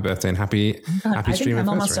 Happy birthday and happy stream anniversary. I'm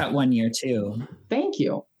almost at 1 year too. Thank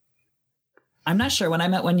you. I'm not sure when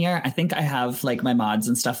I'm at 1 year. I think I have like my mods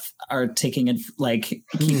and stuff are taking and like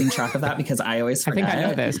keeping track of that because I always forget. I think I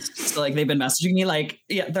know this. So like they've been messaging me like,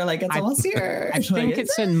 they're like, it's almost here. I think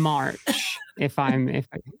it's in March. I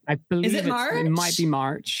believe is it March? It might be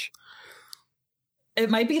March.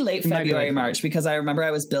 It might be late February, March, because I remember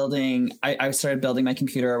I was building, I started building my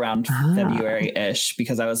computer around February-ish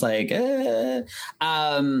because I was like, but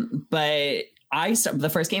the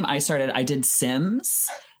first game I started, I did Sims.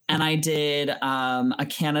 And I did a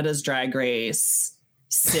Canada's Drag Race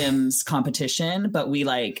Sims competition, but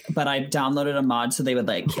I downloaded a mod so they would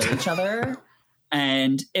like kill each other.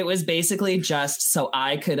 And it was basically just so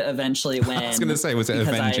I could eventually win. I was going to say, was it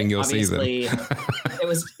avenging your season?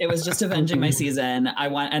 It was just avenging my season. I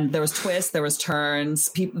won, and there was twists, there was turns.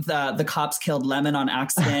 The cops killed Lemon on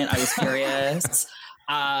accident. I was furious.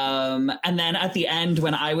 And then at the end,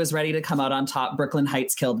 when I was ready to come out on top, Brooklyn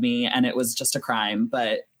Heights killed me, and it was just a crime.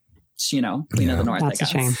 But Queen of the North, that's I guess.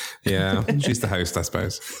 A shame. Yeah, she's the host, I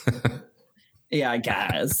suppose. Yeah, I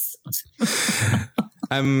guess.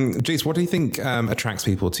 Jace, what do you think attracts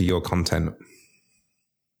people to your content?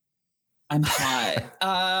 I'm hot.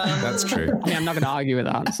 That's true. I mean, I'm not going to argue with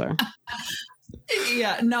that. So.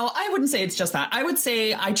 Yeah, no, I wouldn't say it's just that. I would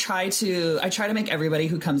say I try to make everybody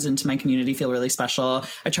who comes into my community feel really special.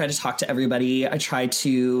 I try to talk to everybody. I try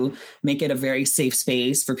to make it a very safe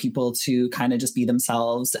space for people to kind of just be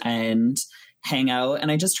themselves and hang out.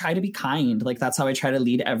 And I just try to be kind. Like that's how I try to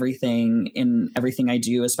lead everything in everything I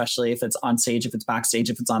do, especially if it's on stage, if it's backstage,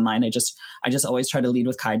 if it's online. I just always try to lead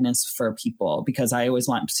with kindness for people because I always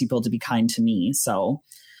want people to be kind to me. So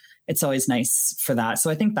it's always nice for that.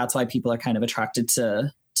 So I think that's why people are kind of attracted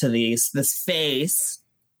to this face.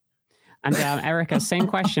 And Erika, same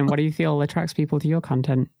question. What do you feel attracts people to your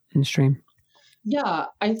content in stream? Yeah,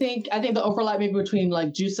 I think the overlap maybe between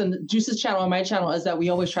like Juice's channel and my channel is that we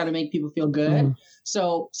always try to make people feel good.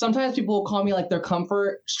 So sometimes people will call me like their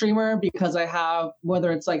comfort streamer because I have,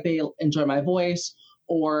 whether it's like they enjoy my voice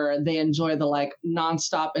or they enjoy the like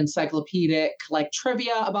nonstop encyclopedic like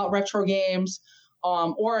trivia about retro games.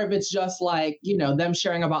 Or if it's just like, them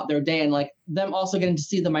sharing about their day and like them also getting to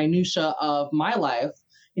see the minutia of my life,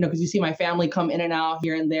 because you see my family come in and out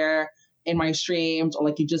here and there in my streams, or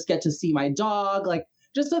like you just get to see my dog. Like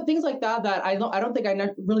just the things like that I don't think I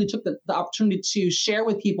really took the opportunity to share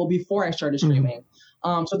with people before I started streaming.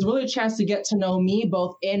 So it's really a chance to get to know me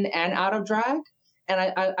both in and out of drag.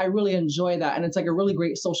 And I really enjoy that. And it's like a really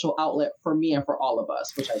great social outlet for me and for all of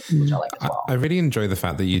us, which I like as well. I really enjoy the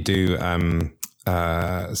fact that you do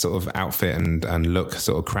sort of outfit and look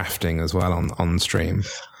sort of crafting as well on stream.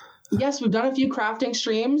 Yes, we've done a few crafting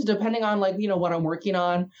streams depending on what I'm working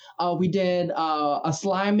on. We did a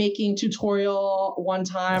slime making tutorial one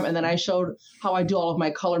time, and then I showed how I do all of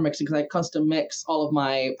my color mixing because I custom mix all of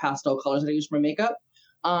my pastel colors that I use for my makeup.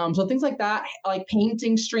 So things like that, like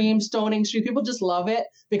painting streams, stoning streams, people just love it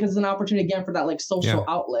because it's an opportunity again for that like social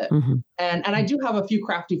outlet. Mm-hmm. And I do have a few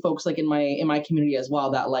crafty folks like in my community as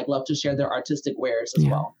well that like love to share their artistic wares as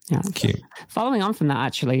well. Yeah, cute. Following on from that,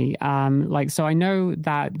 actually, so I know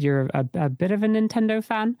that you're a bit of a Nintendo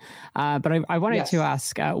fan, but I wanted to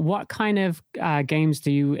ask, what kind of games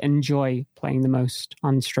do you enjoy playing the most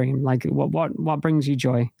on stream? Like, what brings you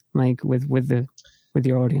joy, like with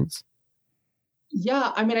your audience?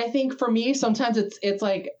 Yeah, I mean, I think for me, sometimes it's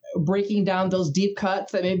like breaking down those deep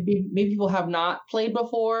cuts that maybe people have not played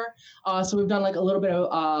before. So we've done like a little bit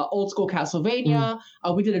of old school Castlevania.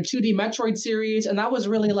 We did a 2D Metroid series, and that was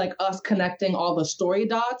really like us connecting all the story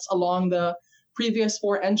dots along the previous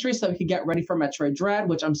 4 entries so we could get ready for Metroid Dread,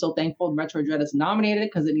 which I'm so thankful Metroid Dread is nominated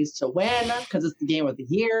because it needs to win because it's the game of the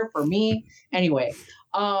year for me. Anyway,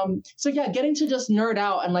 so yeah, getting to just nerd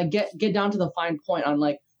out and like get down to the fine point on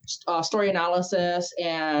like story analysis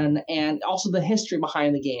and also the history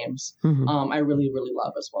behind the games. I really, really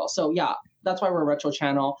love as well. So yeah, that's why we're a retro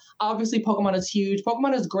channel. Obviously, Pokemon is huge.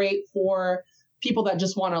 Pokemon is great for people that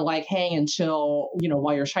just want to like hang and chill,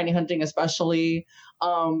 while you're shiny hunting, especially.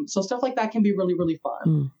 So stuff like that can be really, really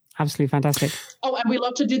fun. Absolutely fantastic. Oh, and we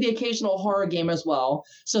love to do the occasional horror game as well.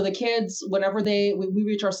 So the kids, whenever we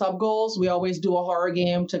reach our sub goals, we always do a horror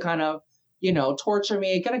game to kind of, torture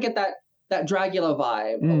me, kind of get that Dracula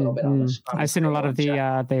vibe a little bit. I've seen a lot of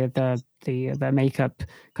the makeup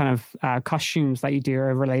kind of costumes that you do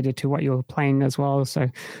are related to what you're playing as well. So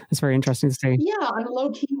it's very interesting to see. Yeah, on a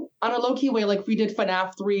low key way, like we did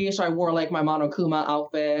FNAF 3, so I wore like my Monokuma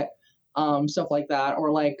outfit, stuff like that. Or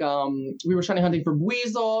like we were shiny hunting for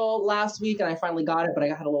Weasel last week, and I finally got it, but I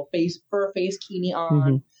had a little fur face kini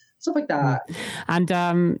on. Stuff like that.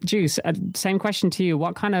 And Juice, same question to you.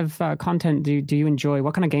 What kind of content do you enjoy?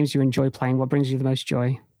 What kind of games do you enjoy playing? What brings you the most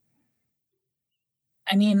joy?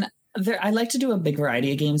 I mean, I like to do a big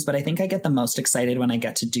variety of games, but I think I get the most excited when I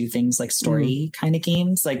get to do things like story kind of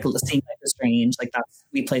games, like Seeing Life is Strange. Like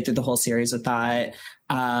we played through the whole series with that.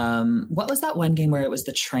 What was that one game where it was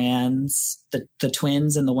the twins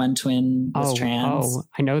and the one twin was trans? Oh,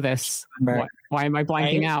 I know this. Why am I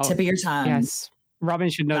blanking out? Tip of your tongue. Yes.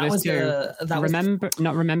 Robin should know this too.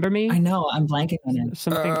 Remember Me? I know. I'm blanking on it.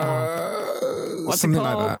 Something. What's it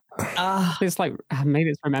called? Like that. It's like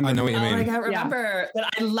maybe it's Remember. I know what you mean. I can't remember, but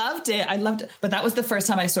I loved it. But that was the first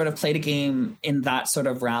time I sort of played a game in that sort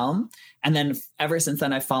of realm. And then ever since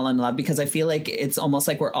then, I've fallen in love because I feel like it's almost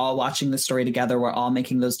like we're all watching the story together. We're all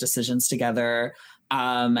making those decisions together.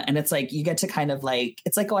 And it's like you get to kind of like,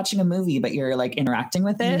 it's like watching a movie, but you're like interacting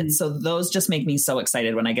with it. So those just make me so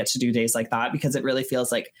excited when I get to do days like that, because it really feels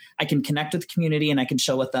like I can connect with the community and I can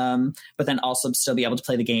chill with them, but then also still be able to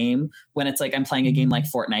play the game. When it's like I'm playing a game like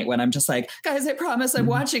Fortnite, when I'm just like, guys, I promise I'm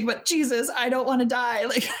watching, but Jesus, I don't want to die.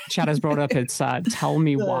 Like Chad has brought up, it's Tell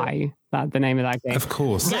Me Why. That the name of that game. Of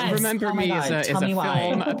course. Yes. Remember Me is a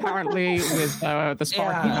film apparently with the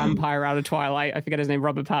sparky vampire out of Twilight. I forget his name,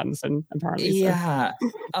 Robert Pattinson, apparently. Yeah.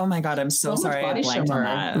 Oh my God, I'm so sorry I blanked on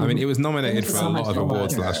that. I mean, it was nominated for a lot of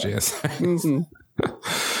awards last year. So.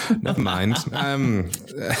 Never mind. I mean,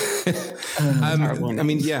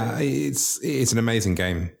 yeah, it's an amazing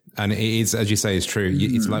game. And it is, as you say, is true.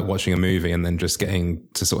 It's like watching a movie and then just getting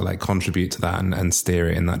to sort of like contribute to that and steer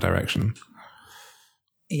it in that direction.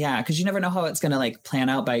 Yeah, because you never know how it's going to like plan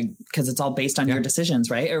out because it's all based on your decisions,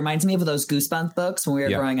 right? It reminds me of those Goosebumps books when we were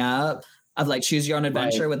growing up, of like Choose Your Own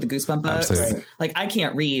Adventure with the Goosebumps books. Absolutely. Like I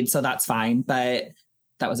can't read, so that's fine. But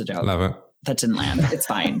that was a joke. Love it. That didn't land. It's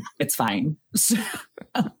fine. It's fine. It's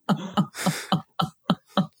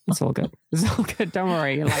all good. It's all good. Don't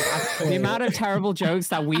worry. Like the amount of terrible jokes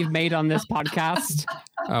that we've made on this podcast.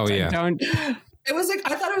 Oh yeah. Don't. It was like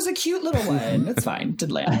I thought it was a cute little one. It's fine.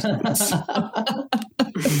 Did land.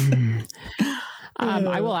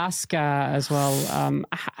 I will ask as well.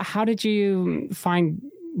 How did you find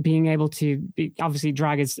being able to be? Obviously,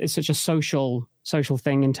 drag is such a social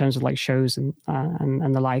thing in terms of like shows and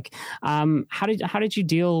the like. How did you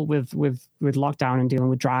deal with lockdown and dealing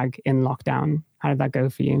with drag in lockdown? How did that go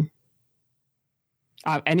for you?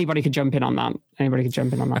 Anybody could jump in on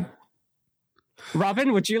that.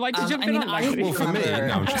 Robin, would you like to jump in on that? Well, for me,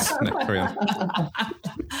 no, carry on.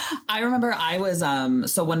 I remember I was,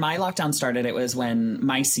 so when my lockdown started, it was when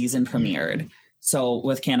my season premiered. So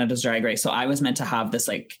with Canada's Drag Race. So I was meant to have this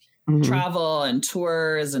like travel and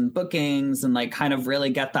tours and bookings and like kind of really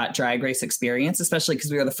get that Drag Race experience, especially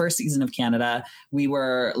because we were the first season of Canada. We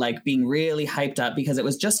were like being really hyped up because it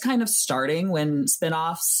was just kind of starting when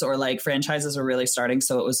spinoffs or like franchises were really starting.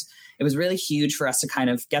 So it was really huge for us to kind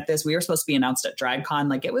of get this. We were supposed to be announced at DragCon.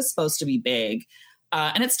 Like it was supposed to be big.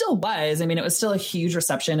 And it still was. I mean, it was still a huge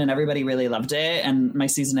reception and everybody really loved it. And my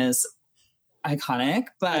season is iconic,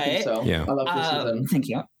 but I think so. Yeah. I love your season. Thank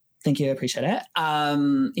you. I appreciate it.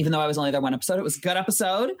 Even though I was only there one episode, it was a good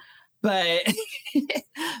episode. But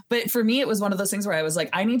but for me, it was one of those things where I was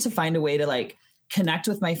like, I need to find a way to like connect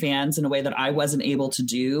with my fans in a way that I wasn't able to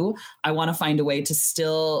do. I want to find a way to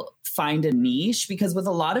still find a niche, because with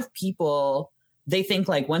a lot of people, they think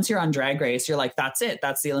like once you're on Drag Race, you're like, that's it.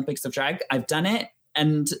 That's the Olympics of drag. I've done it.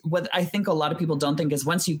 And what I think a lot of people don't think is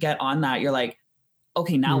once you get on that, you're like,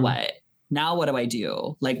 okay, now what? Now what do I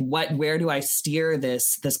do? Like where do I steer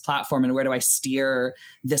this platform, and where do I steer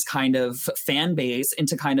this kind of fan base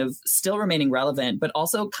into kind of still remaining relevant, but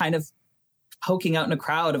also kind of poking out in a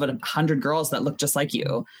crowd of 100 girls that look just like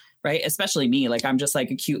you, right? Especially me. Like I'm just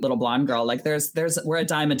like a cute little blonde girl. Like we're a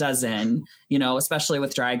dime a dozen, you know, especially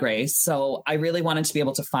with Drag Race. So I really wanted to be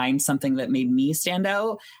able to find something that made me stand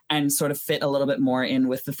out and sort of fit a little bit more in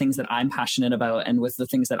with the things that I'm passionate about and with the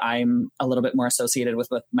things that I'm a little bit more associated with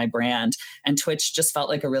my brand. And Twitch just felt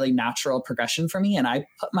like a really natural progression for me. And I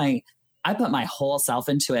put my whole self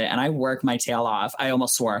into it, and I work my tail off. I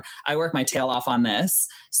almost swore. I work my tail off on this.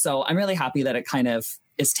 So I'm really happy that it kind of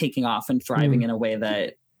is taking off and thriving in a way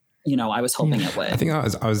that, you know, I was hoping it would. I think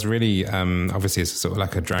I was really, obviously as sort of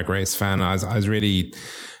like a Drag Race fan, I was really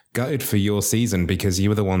gutted for your season, because you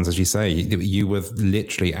were the ones, as you say, you were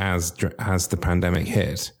literally as the pandemic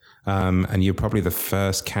hit. And you're probably the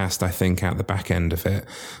first cast, I think, out the back end of it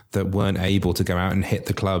that weren't able to go out and hit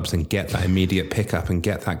the clubs and get that immediate pickup and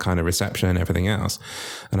get that kind of reception and everything else.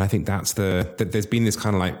 And I think that there's been this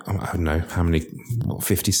kind of like, I don't know how many,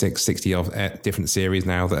 56, 60 of different series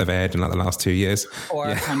now that have aired in like the last 2 years.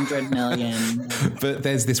 400 million. But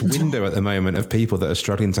there's this window at the moment of people that are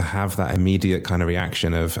struggling to have that immediate kind of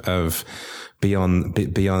reaction of beyond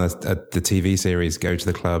the TV series, go to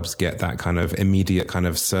the clubs, get that kind of immediate kind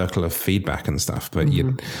of circle of feedback and stuff. But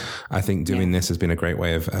I think doing this has been a great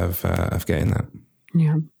way of getting that.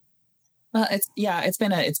 Yeah. Well,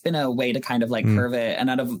 it's been a way to kind of like curve it.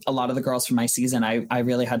 And out of a lot of the girls from my season, I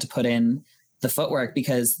really had to put in the footwork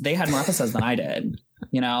because they had more episodes than I did.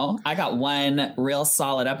 You know, I got one real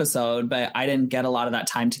solid episode, but I didn't get a lot of that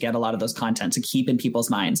time to get a lot of those content to keep in people's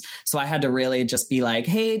minds. So I had to really just be like,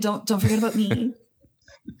 hey, don't forget about me.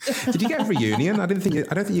 Did you get a reunion? I don't think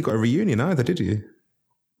you got a reunion either, did you?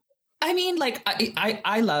 I mean, like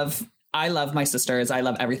I love my sisters. I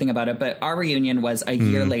love everything about it. But our reunion was a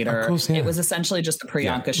year later. Of course, yeah. It was essentially just a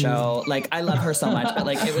Priyanka show. Like, I love her so much, but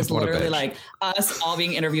like, it was literally like us all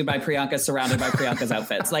being interviewed by Priyanka, surrounded by Priyanka's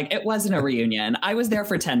outfits. Like, it wasn't a reunion. I was there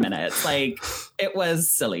for 10 minutes. Like, it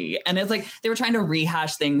was silly. And it's like, they were trying to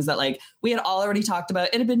rehash things that like we had all already talked about.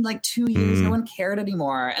 It had been like 2 years. No one cared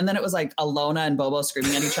anymore. And then it was like Alona and Bobo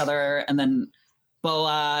screaming at each other. And then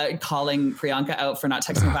Boa calling Priyanka out for not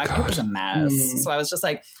texting her back. God. It was a mess. So I was just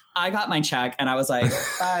like, I got my check and I was like,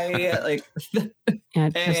 bye. Like, yeah,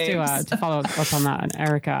 just to follow up on that,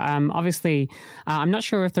 Erika, obviously, I'm not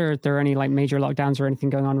sure if there are any like major lockdowns or anything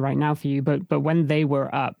going on right now for you, but when they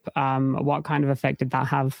were up, what kind of effect did that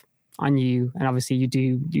have on you? And obviously you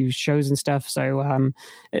do shows and stuff. So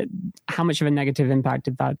how much of a negative impact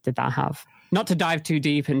did that have? Not to dive too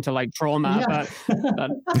deep into like trauma,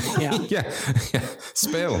 but yeah. yeah.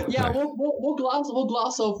 Spill. Yeah, we'll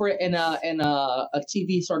gloss over it in a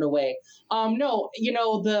TV sort of way. No, you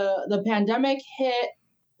know, the pandemic hit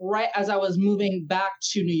right as I was moving back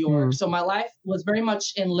to New York. So my life was very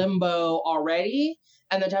much in limbo already,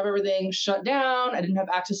 and then to have everything shut down, I didn't have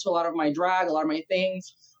access to a lot of my drag, a lot of my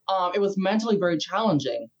things. It was mentally very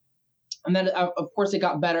challenging. And then of course it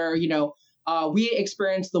got better, you know. We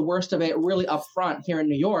experienced the worst of it really up front here in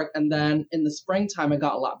New York. And then in the springtime, it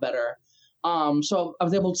got a lot better. So I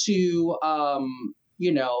was able to,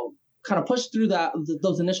 you know, kind of push through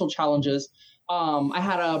those initial challenges. I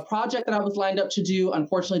had a project that I was lined up to do.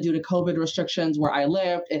 Unfortunately, due to COVID restrictions where I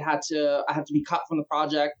lived, I had to be cut from the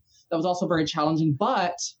project. That was also very challenging.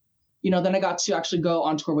 But, you know, then I got to actually go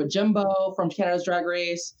on tour with Jimbo from Canada's Drag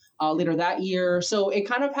Race later that year. So it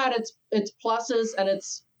kind of had its pluses and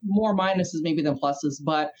its more minuses maybe than pluses,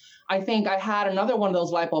 but I think I had another one of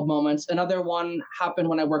those light bulb moments. Another one happened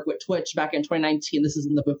when I worked with Twitch back in 2019. This is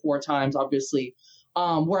in the before times, obviously,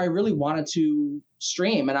 where I really wanted to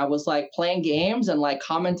stream. And I was like playing games and like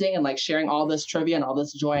commenting and like sharing all this trivia and all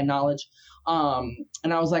this joy and knowledge. And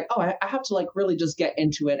I was like, oh, I have to like really just get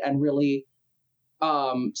into it and really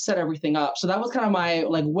set everything up. So that was kind of my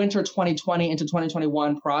like winter 2020 into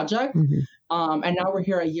 2021 project. And now we're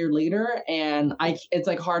here a year later, and it's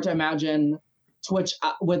like hard to imagine Twitch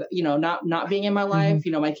with, you know, not being in my life,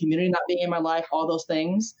 you know, my community not being in my life, all those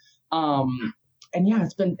things. And yeah,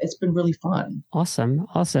 it's been really fun. Awesome.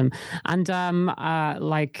 And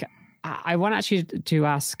like, I want actually to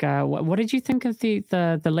ask, what did you think of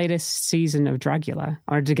the latest season of Dragula,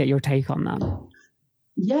 or to get your take on that?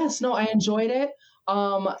 Yes, no, I enjoyed it.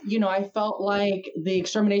 You know, I felt like the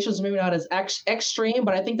exterminations maybe not as extreme,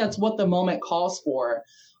 but I think that's what the moment calls for.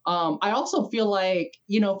 I also feel like,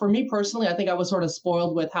 you know, for me personally, I think I was sort of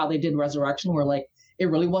spoiled with how they did Resurrection, where like it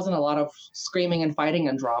really wasn't a lot of screaming and fighting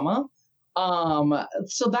and drama.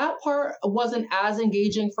 So that part wasn't as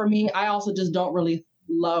engaging for me. I also just don't really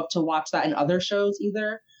love to watch that in other shows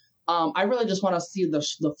either. I really just want to see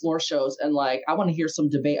the floor shows, and like I want to hear some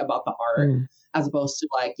debate about the art as opposed to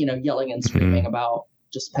like, you know, yelling and screaming about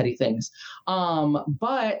just petty things.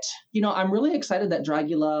 But you know, I'm really excited that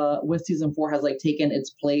Dragula with season 4 has like taken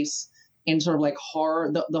its place in sort of like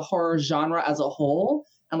horror, the horror genre as a whole,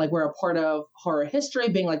 and like we're a part of horror history,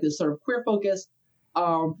 being like this sort of queer focused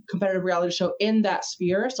competitive reality show in that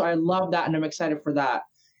sphere. So I love that, and I'm excited for that.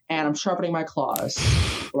 And I'm sharpening my claws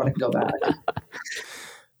when I can go back.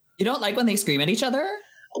 You don't like when they scream at each other?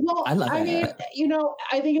 Well, I mean, you know,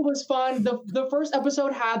 I think it was fun. The first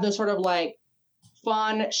episode had the sort of like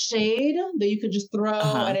fun shade that you could just throw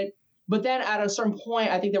at it. But then at a certain point,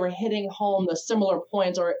 I think they were hitting home the similar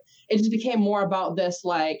points, or it just became more about this,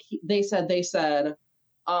 like they said.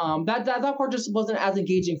 That part just wasn't as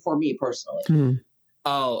engaging for me personally.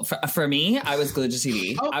 Oh, for me, I was glued to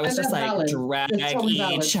TV. I was just like valid. Dragging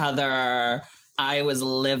totally each other. I was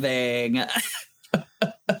living.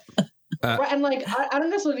 Right, and like I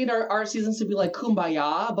don't necessarily need our seasons to be like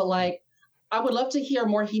kumbaya, but like I would love to hear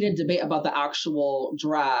more heated debate about the actual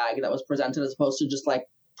drag that was presented, as opposed to just like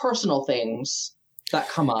personal things that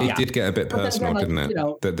come up. It did get a bit personal, didn't it? You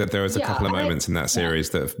know, that there was a couple of moments in that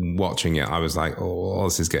series that watching it, I was like, oh,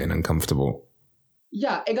 this is getting uncomfortable.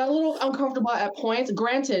 Yeah, it got a little uncomfortable at points.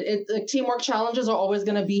 Granted, like teamwork challenges are always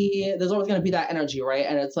going to be, there's always going to be that energy, right?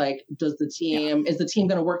 And it's like, is the team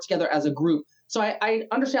going to work together as a group? So I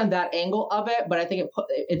understand that angle of it, but I think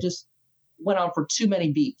it just went on for too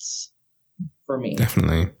many beats for me.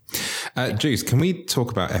 Definitely. Juice, can we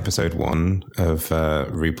talk about episode 1 of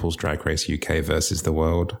RuPaul's Drag Race UK versus the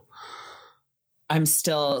World? I'm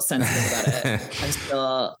still sensitive about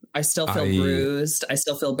it. I still feel bruised. I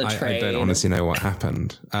still feel betrayed. I don't honestly know what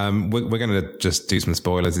happened. We're going to just do some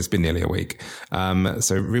spoilers. It's been nearly a week.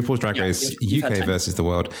 So RuPaul's Drag Race UK versus the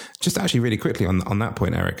World. Just actually really quickly on that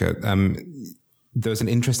point, Erika, there was an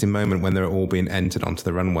interesting moment when they were all being entered onto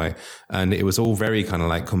the runway, and it was all very kind of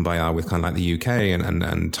like kumbaya with kind of like the UK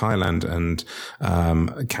and Thailand and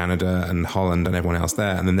Canada and Holland and everyone else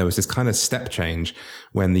there. And then there was this kind of step change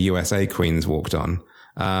when the USA queens walked on.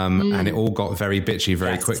 And it all got very bitchy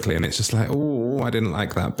very quickly. And it's just like, oh, I didn't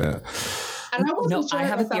like that bit. And I wasn't sure I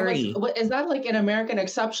have a theory. Is that like an American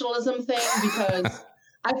exceptionalism thing? Because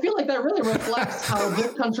I feel like that really reflects how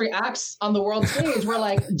this country acts on the world stage. We're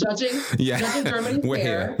like judging Germany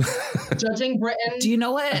fair, judging Britain. Do you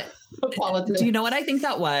know what? Politics. Do you know what I think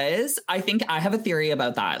that was? I think I have a theory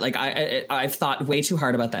about that. Like I've thought way too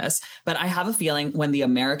hard about this, but I have a feeling when the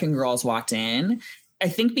American girls walked in, I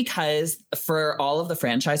think because for all of the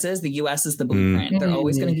franchises, the US is the blueprint. They're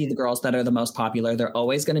always going to be the girls that are the most popular. They're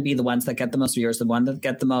always going to be the ones that get the most viewers, the one that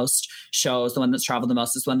get the most shows, the one that's traveled the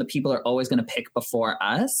most, is one that people are always going to pick before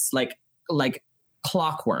us. Like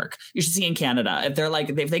clockwork. You should see in Canada, if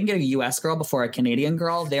they can get a US girl before a Canadian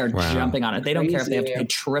girl, they are jumping on it. They don't care if they have to pay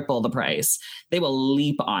triple the price. They will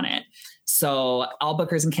leap on it. So all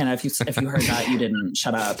bookers in Canada, if you heard that, you didn't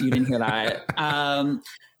shut up. You didn't hear that.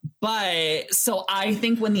 But so I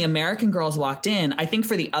think when the American girls walked in, I think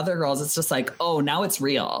for the other girls, it's just like, oh, now it's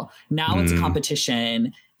real. Now it's a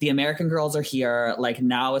competition. The American girls are here. Like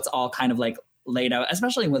now it's all kind of like laid out,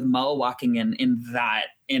 especially with Mo walking in that,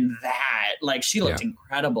 like she looked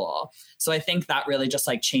incredible. So I think that really just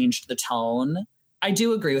like changed the tone. I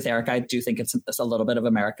do agree with Erika. I do think it's a little bit of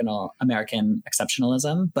American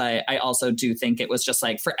exceptionalism, but I also do think it was just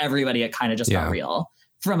like for everybody, it kind of just got real.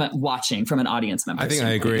 From an audience member. I think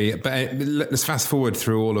I agree. But let's fast forward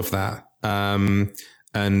through all of that. And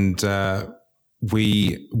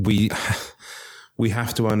we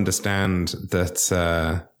have to understand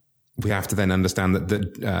that. We have to then understand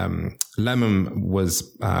that Lemon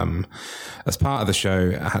was, as part of the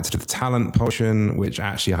show, had to do the talent portion, which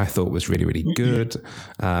actually I thought was really, really good.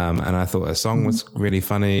 And I thought her song was really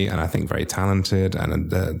funny and I think very talented. And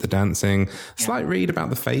the dancing, slight read about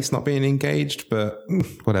the face not being engaged, but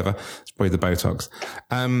whatever. It's probably the Botox.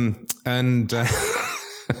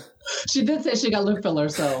 She did say she got lip filler,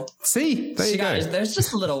 so see, there you go. There's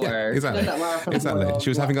just a little word. Exactly. She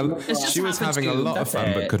was having a lot of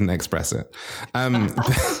fun, but couldn't express it.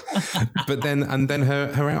 But then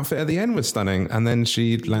her outfit at the end was stunning, and then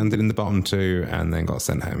she landed in the bottom two, and then got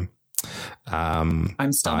sent home.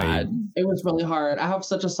 I'm still mad. It was really hard. I have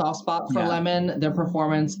such a soft spot for Lemon. Their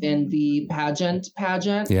performance in the pageant.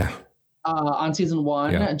 Yeah. On season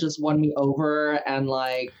 1 just won me over, and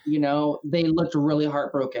they looked really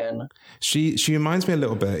heartbroken. She reminds me a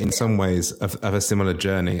little bit in some ways of a similar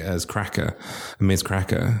journey as Ms.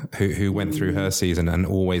 Cracker, who went through her season and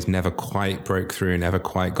always never quite broke through, never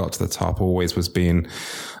quite got to the top, always was being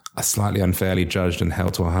slightly unfairly judged and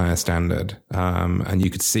held to a higher standard. And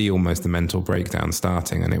you could see almost the mental breakdown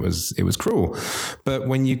starting, and it was cruel. But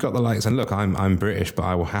when you got the likes, and look, I'm British, but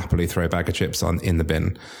I will happily throw a bag of chips in the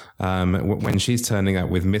bin. When she's turning up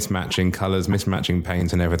with mismatching colours, mismatching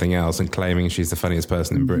paint and everything else and claiming she's the funniest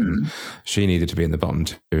person in Britain, she needed to be in the bottom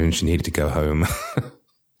two and she needed to go home.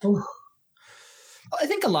 I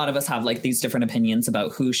think a lot of us have these different opinions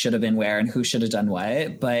about who should have been where and who should have done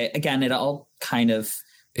what. But again, it all kind of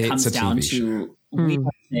comes down to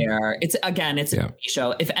there. It's a TV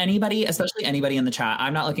show. If anybody, especially anybody in the chat,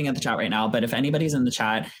 I'm not looking at the chat right now, but if anybody's in the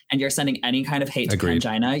chat and you're sending any kind of hate to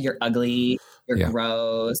Pangina, you're ugly, you're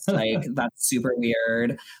gross, that's super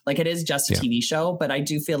weird. It is just a TV show, but I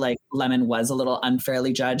do feel like Lemon was a little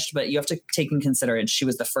unfairly judged, but you have to take in consideration she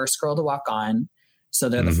was the first girl to walk on. So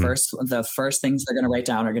they're the first things they're going to write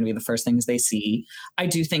down are going to be the first things they see. I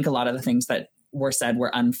do think a lot of the things that were said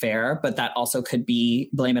were unfair, but that also could be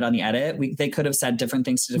blame it on the edit. They could have said different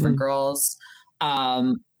things to different girls.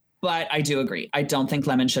 But I do agree. I don't think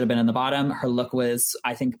Lemon should have been in the bottom. Her look was,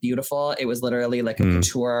 I think, beautiful. It was literally a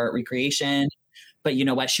couture recreation. But you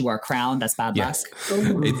know what? She wore a crown. That's bad luck.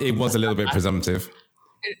 It was a little bit presumptive.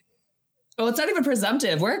 It's not even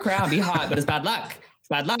presumptive. Wear a crown, be hot, but it's bad luck. It's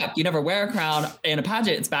bad luck. You never wear a crown in a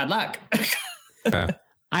pageant. It's bad luck. But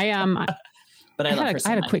I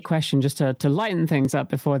had a quick question just to lighten things up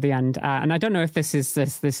before the end, and I don't know if this is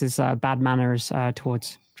bad manners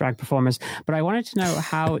towards drag performers, but I wanted to know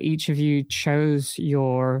how each of you chose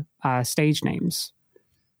your stage names.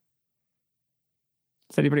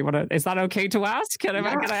 Does anybody want to? Is that okay to ask? Can I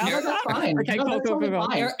ask that? Fine. Okay, go.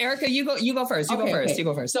 Erika, you go first. You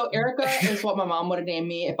go first. So Erika is what my mom would have named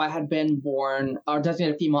me if I had been born or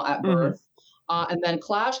designated female at birth. And then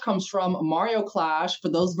Klash comes from Mario Klash. For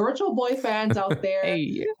those Virtual Boy fans out there,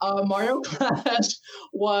 Mario Klash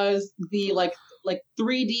was the like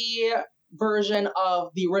 3D version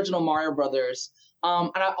of the original Mario Brothers.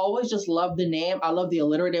 And I always just loved the name. I love the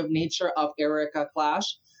alliterative nature of Erika Klash.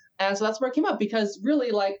 And so that's where it came up, because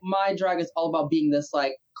really my drag is all about being this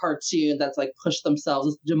cartoon that's pushed themselves,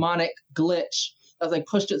 this demonic glitch that's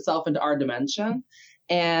pushed itself into our dimension.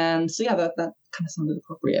 And so that kind of sounded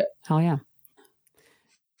appropriate. Hell yeah.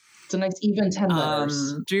 It's a nice even 10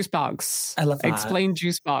 letters. JuiceBoxx. I love that. Explain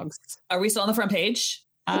JuiceBoxx. Are we still on the front page?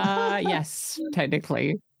 Yes,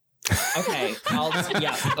 technically. Okay.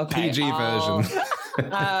 Okay. PG version.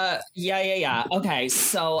 Yeah. Okay.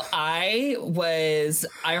 So I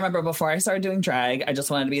remember before I started doing drag, I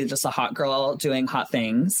just wanted to be just a hot girl doing hot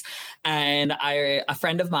things. And a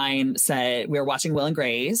friend of mine said, we were watching Will and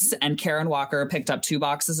Grace, and Karen Walker picked up 2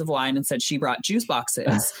 boxes of wine and said she brought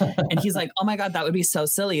JuiceBoxxes. And he's like, oh my God, that would be so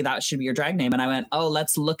silly. That should be your drag name. And I went, oh,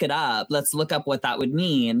 let's look it up. Let's look up what that would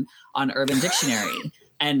mean on Urban Dictionary.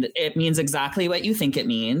 And it means exactly what you think it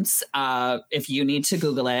means. If you need to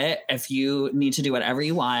Google it, if you need to do whatever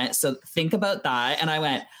you want. So think about that. And I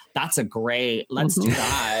went, that's let's do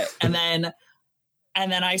that.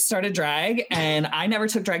 And then I started drag, and I never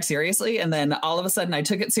took drag seriously. And then all of a sudden I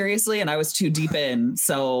took it seriously, and I was too deep in.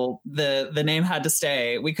 So the name had to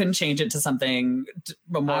stay. We couldn't change it to something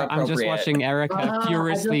more appropriate. I'm just watching Erika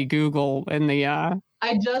furiously Google in the...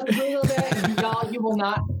 I just Googled it. Y'all,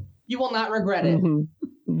 you will not regret it.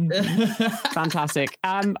 Fantastic.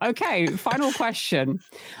 Okay, final question.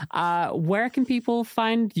 Where can people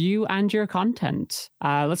find you and your content?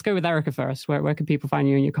 Let's go with Erika first. Where can people find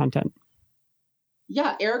you and your content?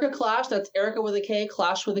 Yeah, Erika Klash. That's Erika with a K,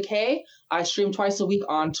 Klash with a K. I stream twice a week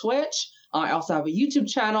on Twitch. I also have a YouTube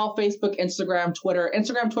channel, Facebook, Instagram, Twitter.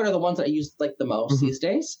 Instagram, Twitter, the ones that I use like the most these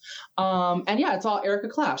days. And yeah, it's all Erika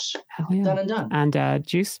Klash. Yeah. Done and done. And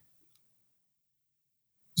Juice?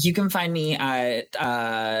 You can find me at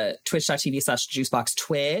twitch.tv/JuiceBoxx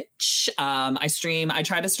Twitch. I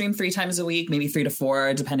try to stream 3 times a week, maybe 3 to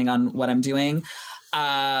 4, depending on what I'm doing.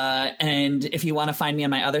 And if you want to find me on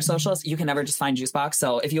my other socials, you can never just find JuiceBoxx.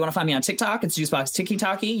 So if you want to find me on TikTok, it's JuiceBoxx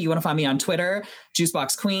Tiki-Taki. You want to find me on Twitter,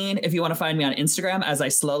 JuiceBoxx Queen. If you want to find me on Instagram, as I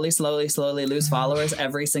slowly lose followers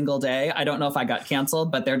every single day. I don't know if I got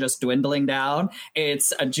canceled, but they're just dwindling down.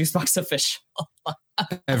 It's a JuiceBoxx Official.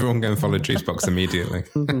 Everyone go and follow JuiceBoxx immediately.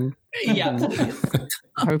 Yeah.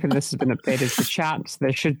 Hoping this has been updated to chat.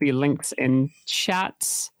 There should be links in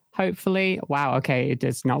chats. Hopefully. Wow. Okay. It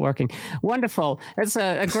is not working. Wonderful. It's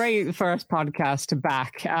a great first podcast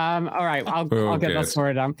back. All right. I'll get that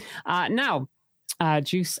sorted out. Now,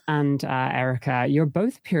 Juice and Erika, you're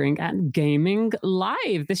both appearing at Gaming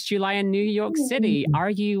Live this July in New York City. Are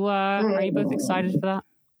you both excited for that?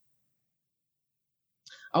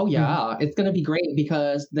 Oh yeah, it's gonna be great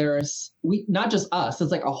because not just us.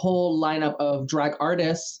 It's like a whole lineup of drag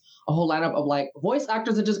artists, a whole lineup of like voice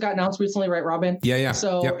actors that just got announced recently, right, Robin? Yeah.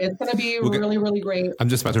 So it's gonna be really, really great. I'm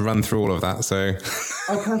just about to run through all of that. So.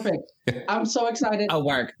 Oh, perfect! I'm so excited. I'll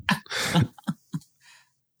work.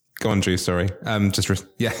 Go on, Juice. Sorry.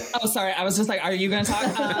 Yeah. Oh, sorry. I was just like, are you going to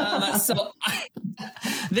talk?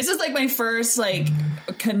 This is like my first like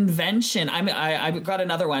convention. I've got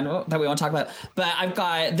another one that we won't talk about,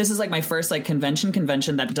 but this is like my first like convention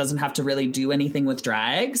that doesn't have to really do anything with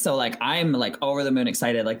drag. So like, I'm like over the moon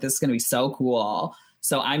excited. Like this is going to be so cool.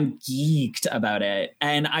 So I'm geeked about it.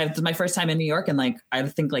 And it's my first time in New York in like, I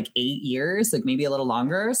think like 8 years, like maybe a little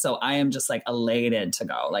longer. So I am just like elated to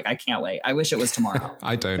go. Like, I can't wait. I wish it was tomorrow.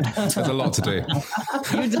 I don't. There's a lot to do.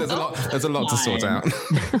 There's a lot to sort out.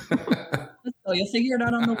 So you'll figure it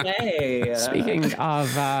out on the way. Speaking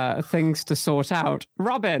of things to sort out,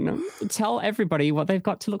 Robin, tell everybody what they've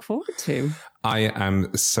got to look forward to. I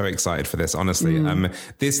am so excited for this, honestly.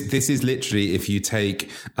 This is literally, if you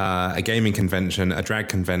take a gaming convention, a drag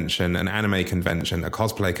convention, an anime convention, a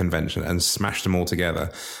cosplay convention, and smash them all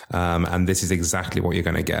together. And this is exactly what you're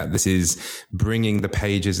going to get. This is bringing the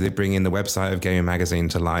pages, bringing the website of Gaming Magazine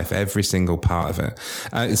to life, every single part of it.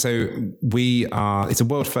 So it's a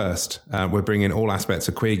world first. We're bringing all aspects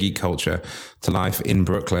of queer geek culture to life in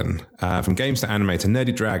Brooklyn, from games to anime to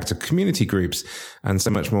nerdy drag to community groups and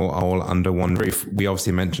so much more, all under one roof. We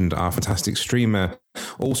obviously mentioned our fantastic streamer,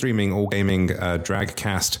 all streaming, all gaming drag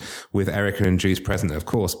cast with Erika and Juice present, of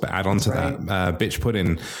course, but add on to that Bitch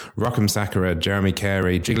Puddin, Rock'em Sakura, Jeremy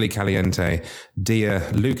Carey, Jiggly Caliente, Dia,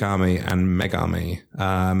 Luke Army, and Meg Army.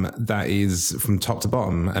 That is from top to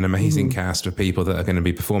bottom an amazing cast of people that are going to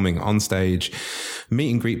be performing on stage,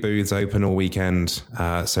 meet and greet booths open all weekend.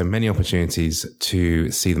 So many opportunities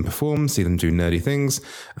to see them perform, see them do nerdy things,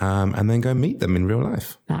 and then go meet them in real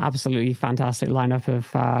life. Absolutely fantastic lineup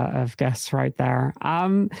of guests right there.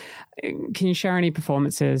 Can you share any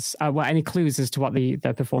performances? Any clues as to what the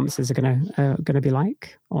performances are gonna be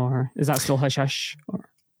like, or is that still hush hush? Or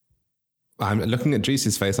I'm looking at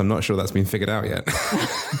Juice's face. I'm not sure that's been figured out yet.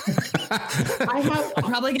 I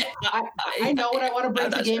know what I want to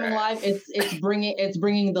bring to Gaming Live. It's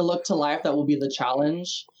bringing the look to life that will be the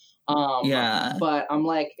challenge. But I'm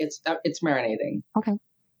like, it's marinating. Okay.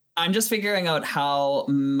 I'm just figuring out how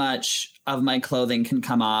much of my clothing can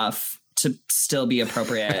come off to still be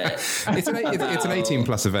appropriate. It's an 18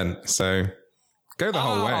 plus event, so go the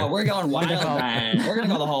whole way. We're going wild, man. We're going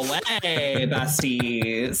to go the whole way,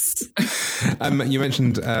 besties. You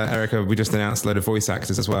mentioned, Erika, we just announced a load of voice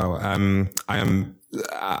actors as well. I am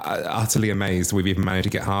utterly amazed we've even managed to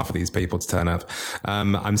get half of these people to turn up.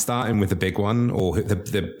 I'm starting with the big one, or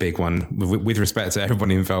the big one with respect to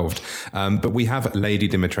everybody involved. But we have Lady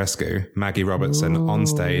Dimitrescu, Maggie Robertson on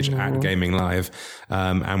stage at Gaming Live,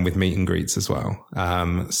 and with meet and greets as well.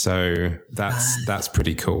 So that's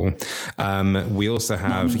pretty cool. We also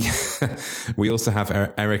have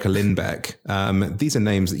Erika Lindbeck. These are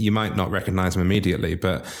names that you might not recognize them immediately,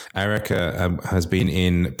 but Erika has been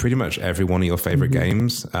in pretty much every one of your favorite games.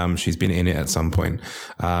 She's been in it at some point.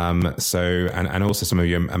 And also some of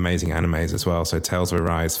your amazing animes as well. So Tales of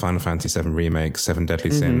Arise, Final Fantasy VII Remake, Seven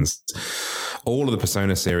Deadly Sins, all of the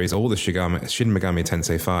Persona series, all the Shin Megami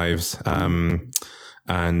Tensei 5s.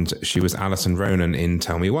 And she was Alison Ronan in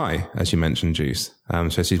Tell Me Why, as you mentioned, Juice.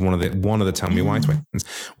 So she's one of the Tell Me Why twins,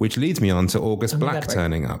 which leads me on to August Black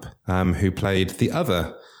turning up, who played the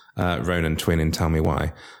other Ronan twin in Tell Me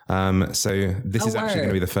Why. So this is actually going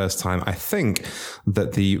to be the first time, I think,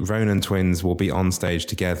 that the Ronan twins will be on stage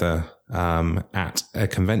together at a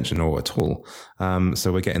convention or at all.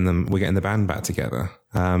 So we're getting the band back together,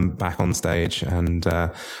 back on stage, and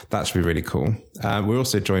that should be really cool. We're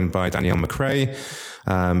also joined by Danielle McRae,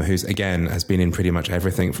 who's again has been in pretty much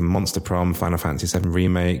everything from Monster Prom, Final Fantasy VII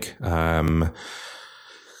Remake,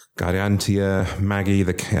 Guardiantia, Maggie,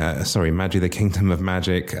 the Kingdom of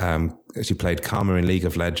Magic. She played Karma in League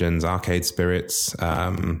of Legends, Arcade Spirits,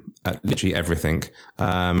 literally everything.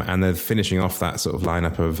 And they're finishing off that sort of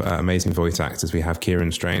lineup of amazing voice actors. We have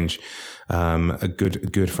Kieran Strange, a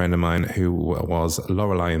good friend of mine who was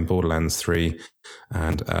Lorelei in Borderlands 3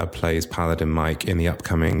 and plays Paladin Mike in the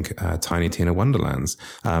upcoming Tiny Tina Wonderlands.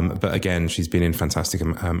 But again, she's been in fantastic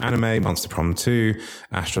anime, Monster Prom 2,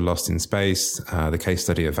 Astra Lost in Space, The Case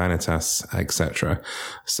Study of Vanitas, etc.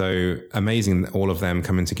 So amazing, all of them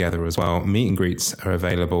coming together as well. Meet and greets are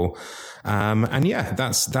available. And yeah,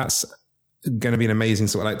 that's going to be an amazing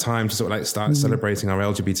sort of like time to sort of like start celebrating our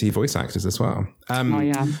LGBT voice actors as well.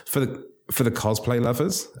 For the cosplay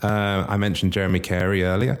lovers, I mentioned Jeremy Carey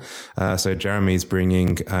earlier. So Jeremy's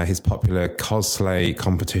bringing his popular cosplay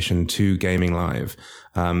competition to Gaming Live.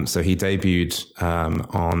 So he debuted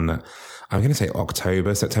on, I'm going to say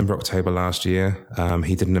September, October last year.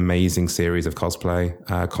 He did an amazing series of cosplay,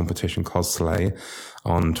 competition cosplay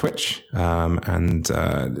on Twitch. And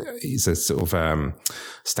it's a sort of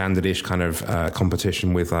standard-ish kind of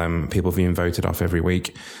competition with people being voted off every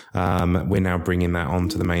week. We're now bringing that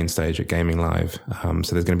onto the main stage at Gaming Live.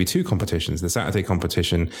 So there's going to be two competitions. The Saturday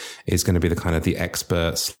competition is going to be the kind of the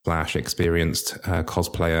expert/experienced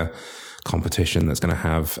cosplayer competition that's going to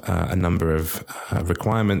have a number of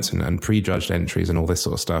requirements and prejudged entries and all this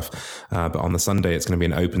sort of stuff. But on the Sunday, it's going to be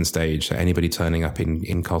an open stage. So anybody turning up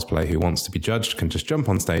in cosplay who wants to be judged can just jump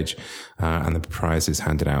on stage and the prize is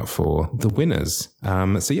handed out for the winners.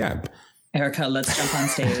 So yeah. Erika, let's jump on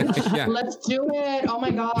stage. Yeah. Let's do it. Oh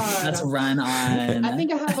my God. Let's run on. I think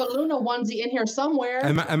I have a Luna onesie in here somewhere.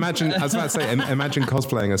 Imagine, I was about to say, imagine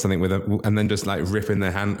cosplaying or something with and then just like ripping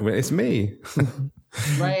their hand. It's me.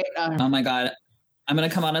 Right. Oh my God. I'm going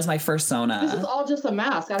to come on as my fursona. This is all just a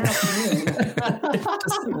mask. I don't know what you mean.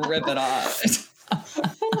 Just rip it off.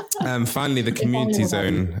 Finally, the community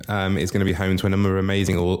zone is going to be home to a number of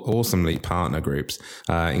amazing, awesome League partner groups,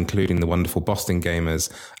 including the wonderful Boston Gamers,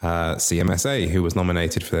 CMSA, who was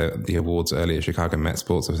nominated for the awards earlier, Chicago Met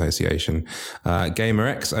Sports Association.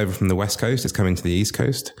 GamerX over from the West Coast is coming to the East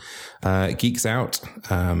Coast. Geeks Out,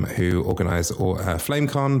 who organise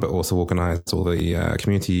FlameCon, but also organise all the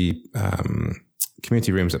community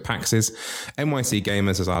rooms at PAX's. NYC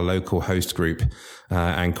Gamers is our local host group,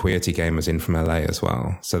 and Queerty Gamers in from LA as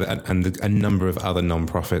well. So a number of other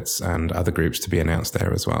non-profits and other groups to be announced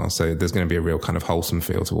there as well. So there's going to be a real kind of wholesome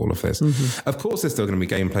feel to all of this. Mm-hmm. Of course, there's still going to be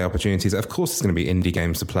gameplay opportunities. Of course, there's going to be indie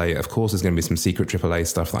games to play. Of course, there's going to be some secret AAA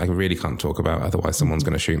stuff that I really can't talk about. Otherwise, someone's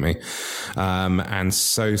going to shoot me. And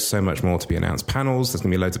so much more to be announced. Panels. There's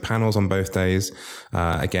going to be loads of panels on both days.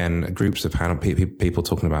 Again, groups of panel people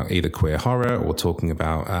talking about either queer horror or talking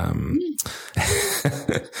about,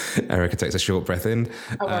 Erika takes a short breath in.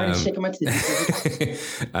 I'm already shaking my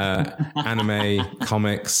teeth. Anime,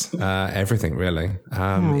 comics, everything really.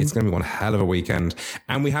 It's going to be one hell of a weekend,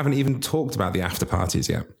 and we haven't even talked about the after parties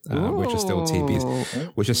yet, which are still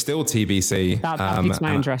TBC. That piques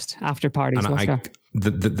my interest. After parties.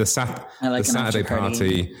 The Saturday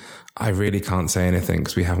party. I really can't say anything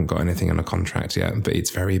because we haven't got anything on a contract yet, but it's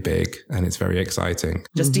very big and it's very exciting.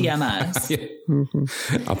 Just DM us.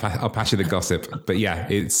 I'll pass you the gossip, but yeah,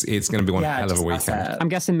 it's going to be one hell of a weekend. I'm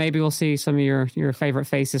guessing maybe we'll see some of your favorite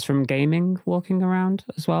faces from gaming walking around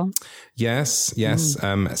as well. Yes.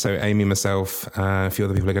 So Amy, myself, a few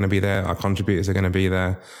other people are going to be there. Our contributors are going to be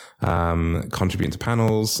there, contributing to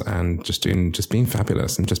panels and just being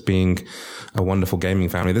fabulous and just being a wonderful gaming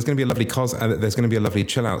family. There's going to be a lovely there's going to be a lovely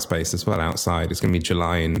chill out space as well outside. It's going to be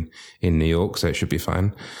July in New York, so it should be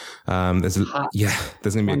fun. There's going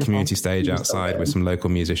to be a community stage outside with some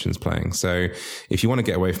local musicians playing. So if you want to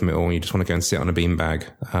get away from it all and you just want to go and sit on a beanbag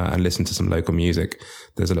and listen to some local music,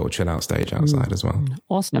 there's a little chill out stage outside as well.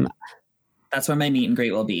 Awesome. That's where my meet and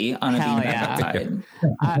greet will be, on a beanbag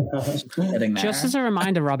outside. Just as a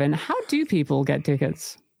reminder, Robin, how do people get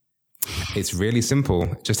tickets? It's really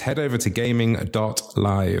simple. Just head over to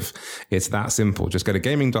gaming.live. It's that simple. Just go to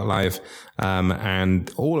gaming.live,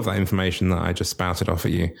 and all of that information that I just spouted off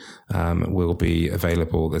at you will be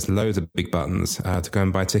available. There's loads of big buttons to go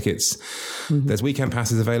and buy tickets. Mm-hmm. There's weekend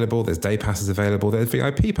passes available. There's day passes available. There's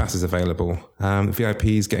VIP passes available.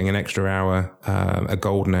 VIPs getting an extra hour, a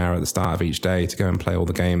golden hour at the start of each day to go and play all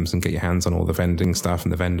the games and get your hands on all the vending stuff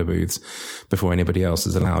and the vendor booths before anybody else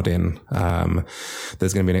is allowed in.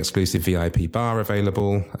 There's going to be an exclusive exclusive VIP bar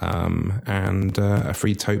available, and a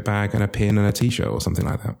free tote bag and a pin and a t-shirt or something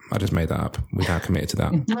like that. I just made that up. We're now committed to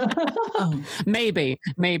that. Maybe.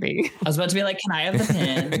 I was about to be like, can I have the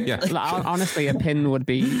pin? Yeah. Honestly, a pin would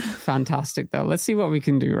be fantastic, though. Let's see what we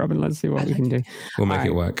can do, Robin. Let's see what we can do. We'll make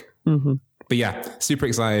it work. Mm-hmm. But yeah, super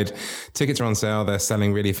excited. Tickets are on sale. They're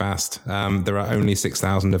selling really fast. There are only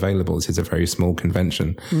 6,000 available. This is a very small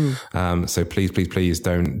convention. So please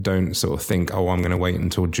don't sort of think, oh, I'm going to wait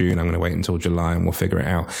until June. I'm going to wait until July and we'll figure it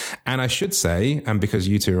out. And I should say, and because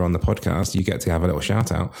you two are on the podcast, you get to have a little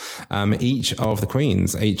shout out. Each of the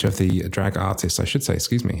queens, each of the drag artists, I should say,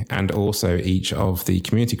 excuse me, and also each of the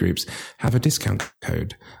community groups have a discount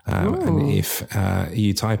code. And if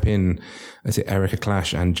you type in, is it Erika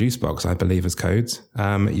Klash and JuiceBoxx, I believe, as codes,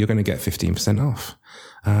 you're going to get 15% off.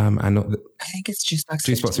 And I think it's JuiceBoxx.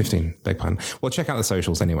 JuiceBoxx 15. Beg pardon. Well, check out the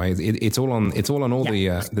socials anyway. It's all on all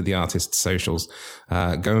the artists' socials.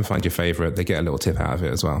 Go and find your favorite. They get a little tip out of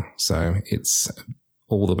it as well. So it's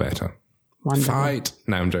all the better. Wonderful. Fight.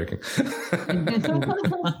 No, I'm joking.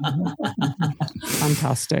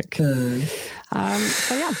 Fantastic.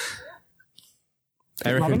 So yeah.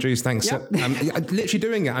 Erika and Juice, thanks. Yep. I'm literally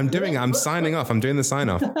doing it. I'm signing off. I'm doing the sign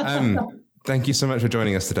off. Thank you so much for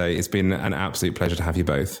joining us today. It's been an absolute pleasure to have you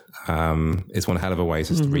both. It's one hell of a way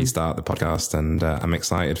to restart the podcast, and I'm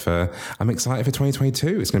excited for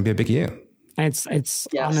 2022. It's going to be a big year. It's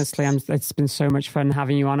honestly, it's been so much fun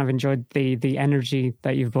having you on. I've enjoyed the energy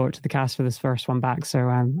that you've brought to the cast for this first one back. So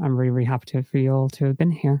I'm really, really happy for you all to have been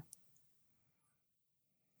here.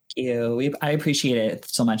 You. I appreciate it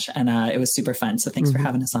so much, and it was super fun. So thanks for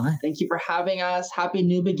having us on. Thank you for having us. Happy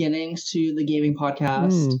new beginnings to the gaming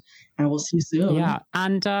podcast, and we'll see you soon. Yeah,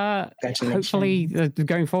 and hopefully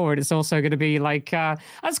going forward, it's also going to be like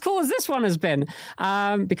as cool as this one has been,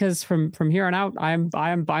 because from here on out, I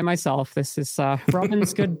am by myself. This is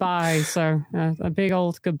Robin's goodbye. So a big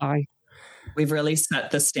old goodbye. We've really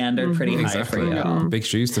set the standard pretty high for you. Big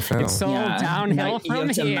shoes to fill. It's all downhill from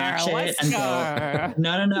here. Let's go.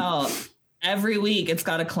 No. Every week it's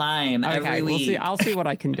got to climb. Okay, every week. I'll see what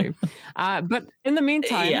I can do. But in the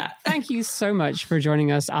meantime, thank you so much for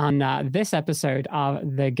joining us on this episode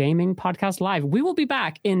of the Gaming Podcast Live. We will be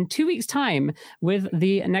back in 2 weeks' time with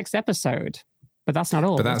the next episode. But that's not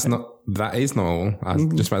all. But that is not all. I was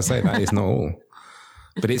just about to say that is not all.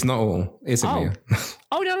 But it's not all, is it, Mia?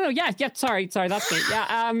 Oh, no. Yeah. Sorry. That's me.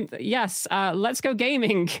 Yeah. Yes. Let's Go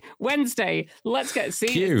Gaming Wednesday. Let's get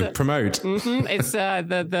promote. It's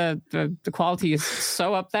the quality is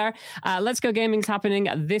so up there. Let's Go Gaming's happening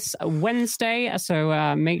this Wednesday,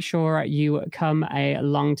 so make sure you come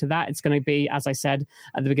along to that. It's going to be, as I said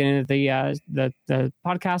at the beginning of the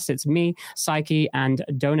podcast, it's me, Psyche, and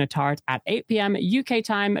Donut Tart at 8 p.m. UK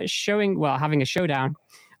time, having a showdown.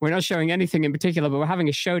 We're not showing anything in particular, but we're having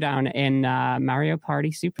a showdown in Mario Party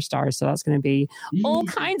Superstars. So that's going to be all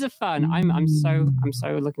kinds of fun. I'm so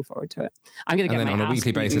looking forward to it. I'm going to get my on a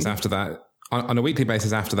weekly basis after that. On a weekly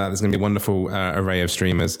basis after that, there's going to be a wonderful array of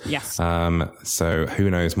streamers. Yes. So who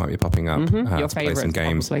knows might be popping up your to play some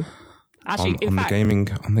games. Probably. Actually, on the gaming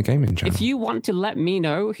channel. If you want to let me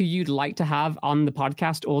know who you'd like to have on the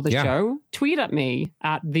podcast or the show, tweet at me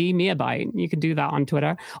at the Miabyte. You can do that on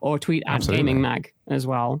Twitter, or tweet at Gaming Mag as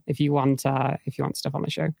well if you want stuff on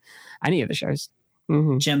the show, any of the shows.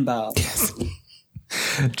 Jimbo. Yes.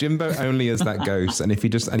 Jimbo only as that ghost, and he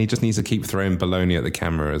just needs to keep throwing baloney at the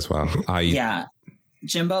camera as well.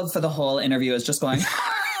 Jimbo for the whole interview is just going.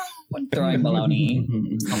 Throwing baloney.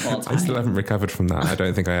 I still haven't recovered from that. I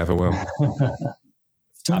don't think I ever will.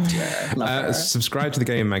 Top tier. Subscribe to the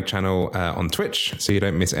Gaming Mag channel on Twitch so you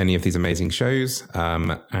don't miss any of these amazing shows.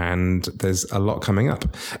 And there's a lot coming up.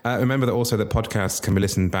 Remember that also the podcasts can be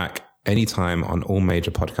listened back anytime on all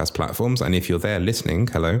major podcast platforms. And if you're there listening,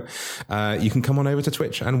 hello, you can come on over to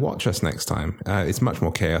Twitch and watch us next time. It's much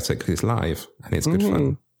more chaotic because it's live and it's good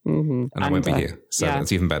fun. And I won't be here, so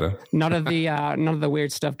that's even better. None of the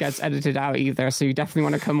weird stuff gets edited out either, so you definitely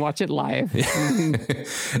want to come watch it live.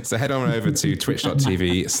 So head on over to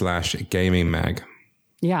twitch.tv/gamingmag.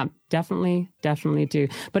 Yeah, definitely do.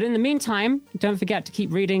 But in the meantime, don't forget to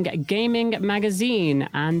keep reading Gaming Magazine,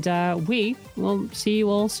 and we will see you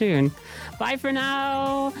all soon. Bye for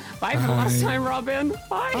now. Bye for last time, Robin.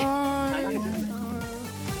 Bye.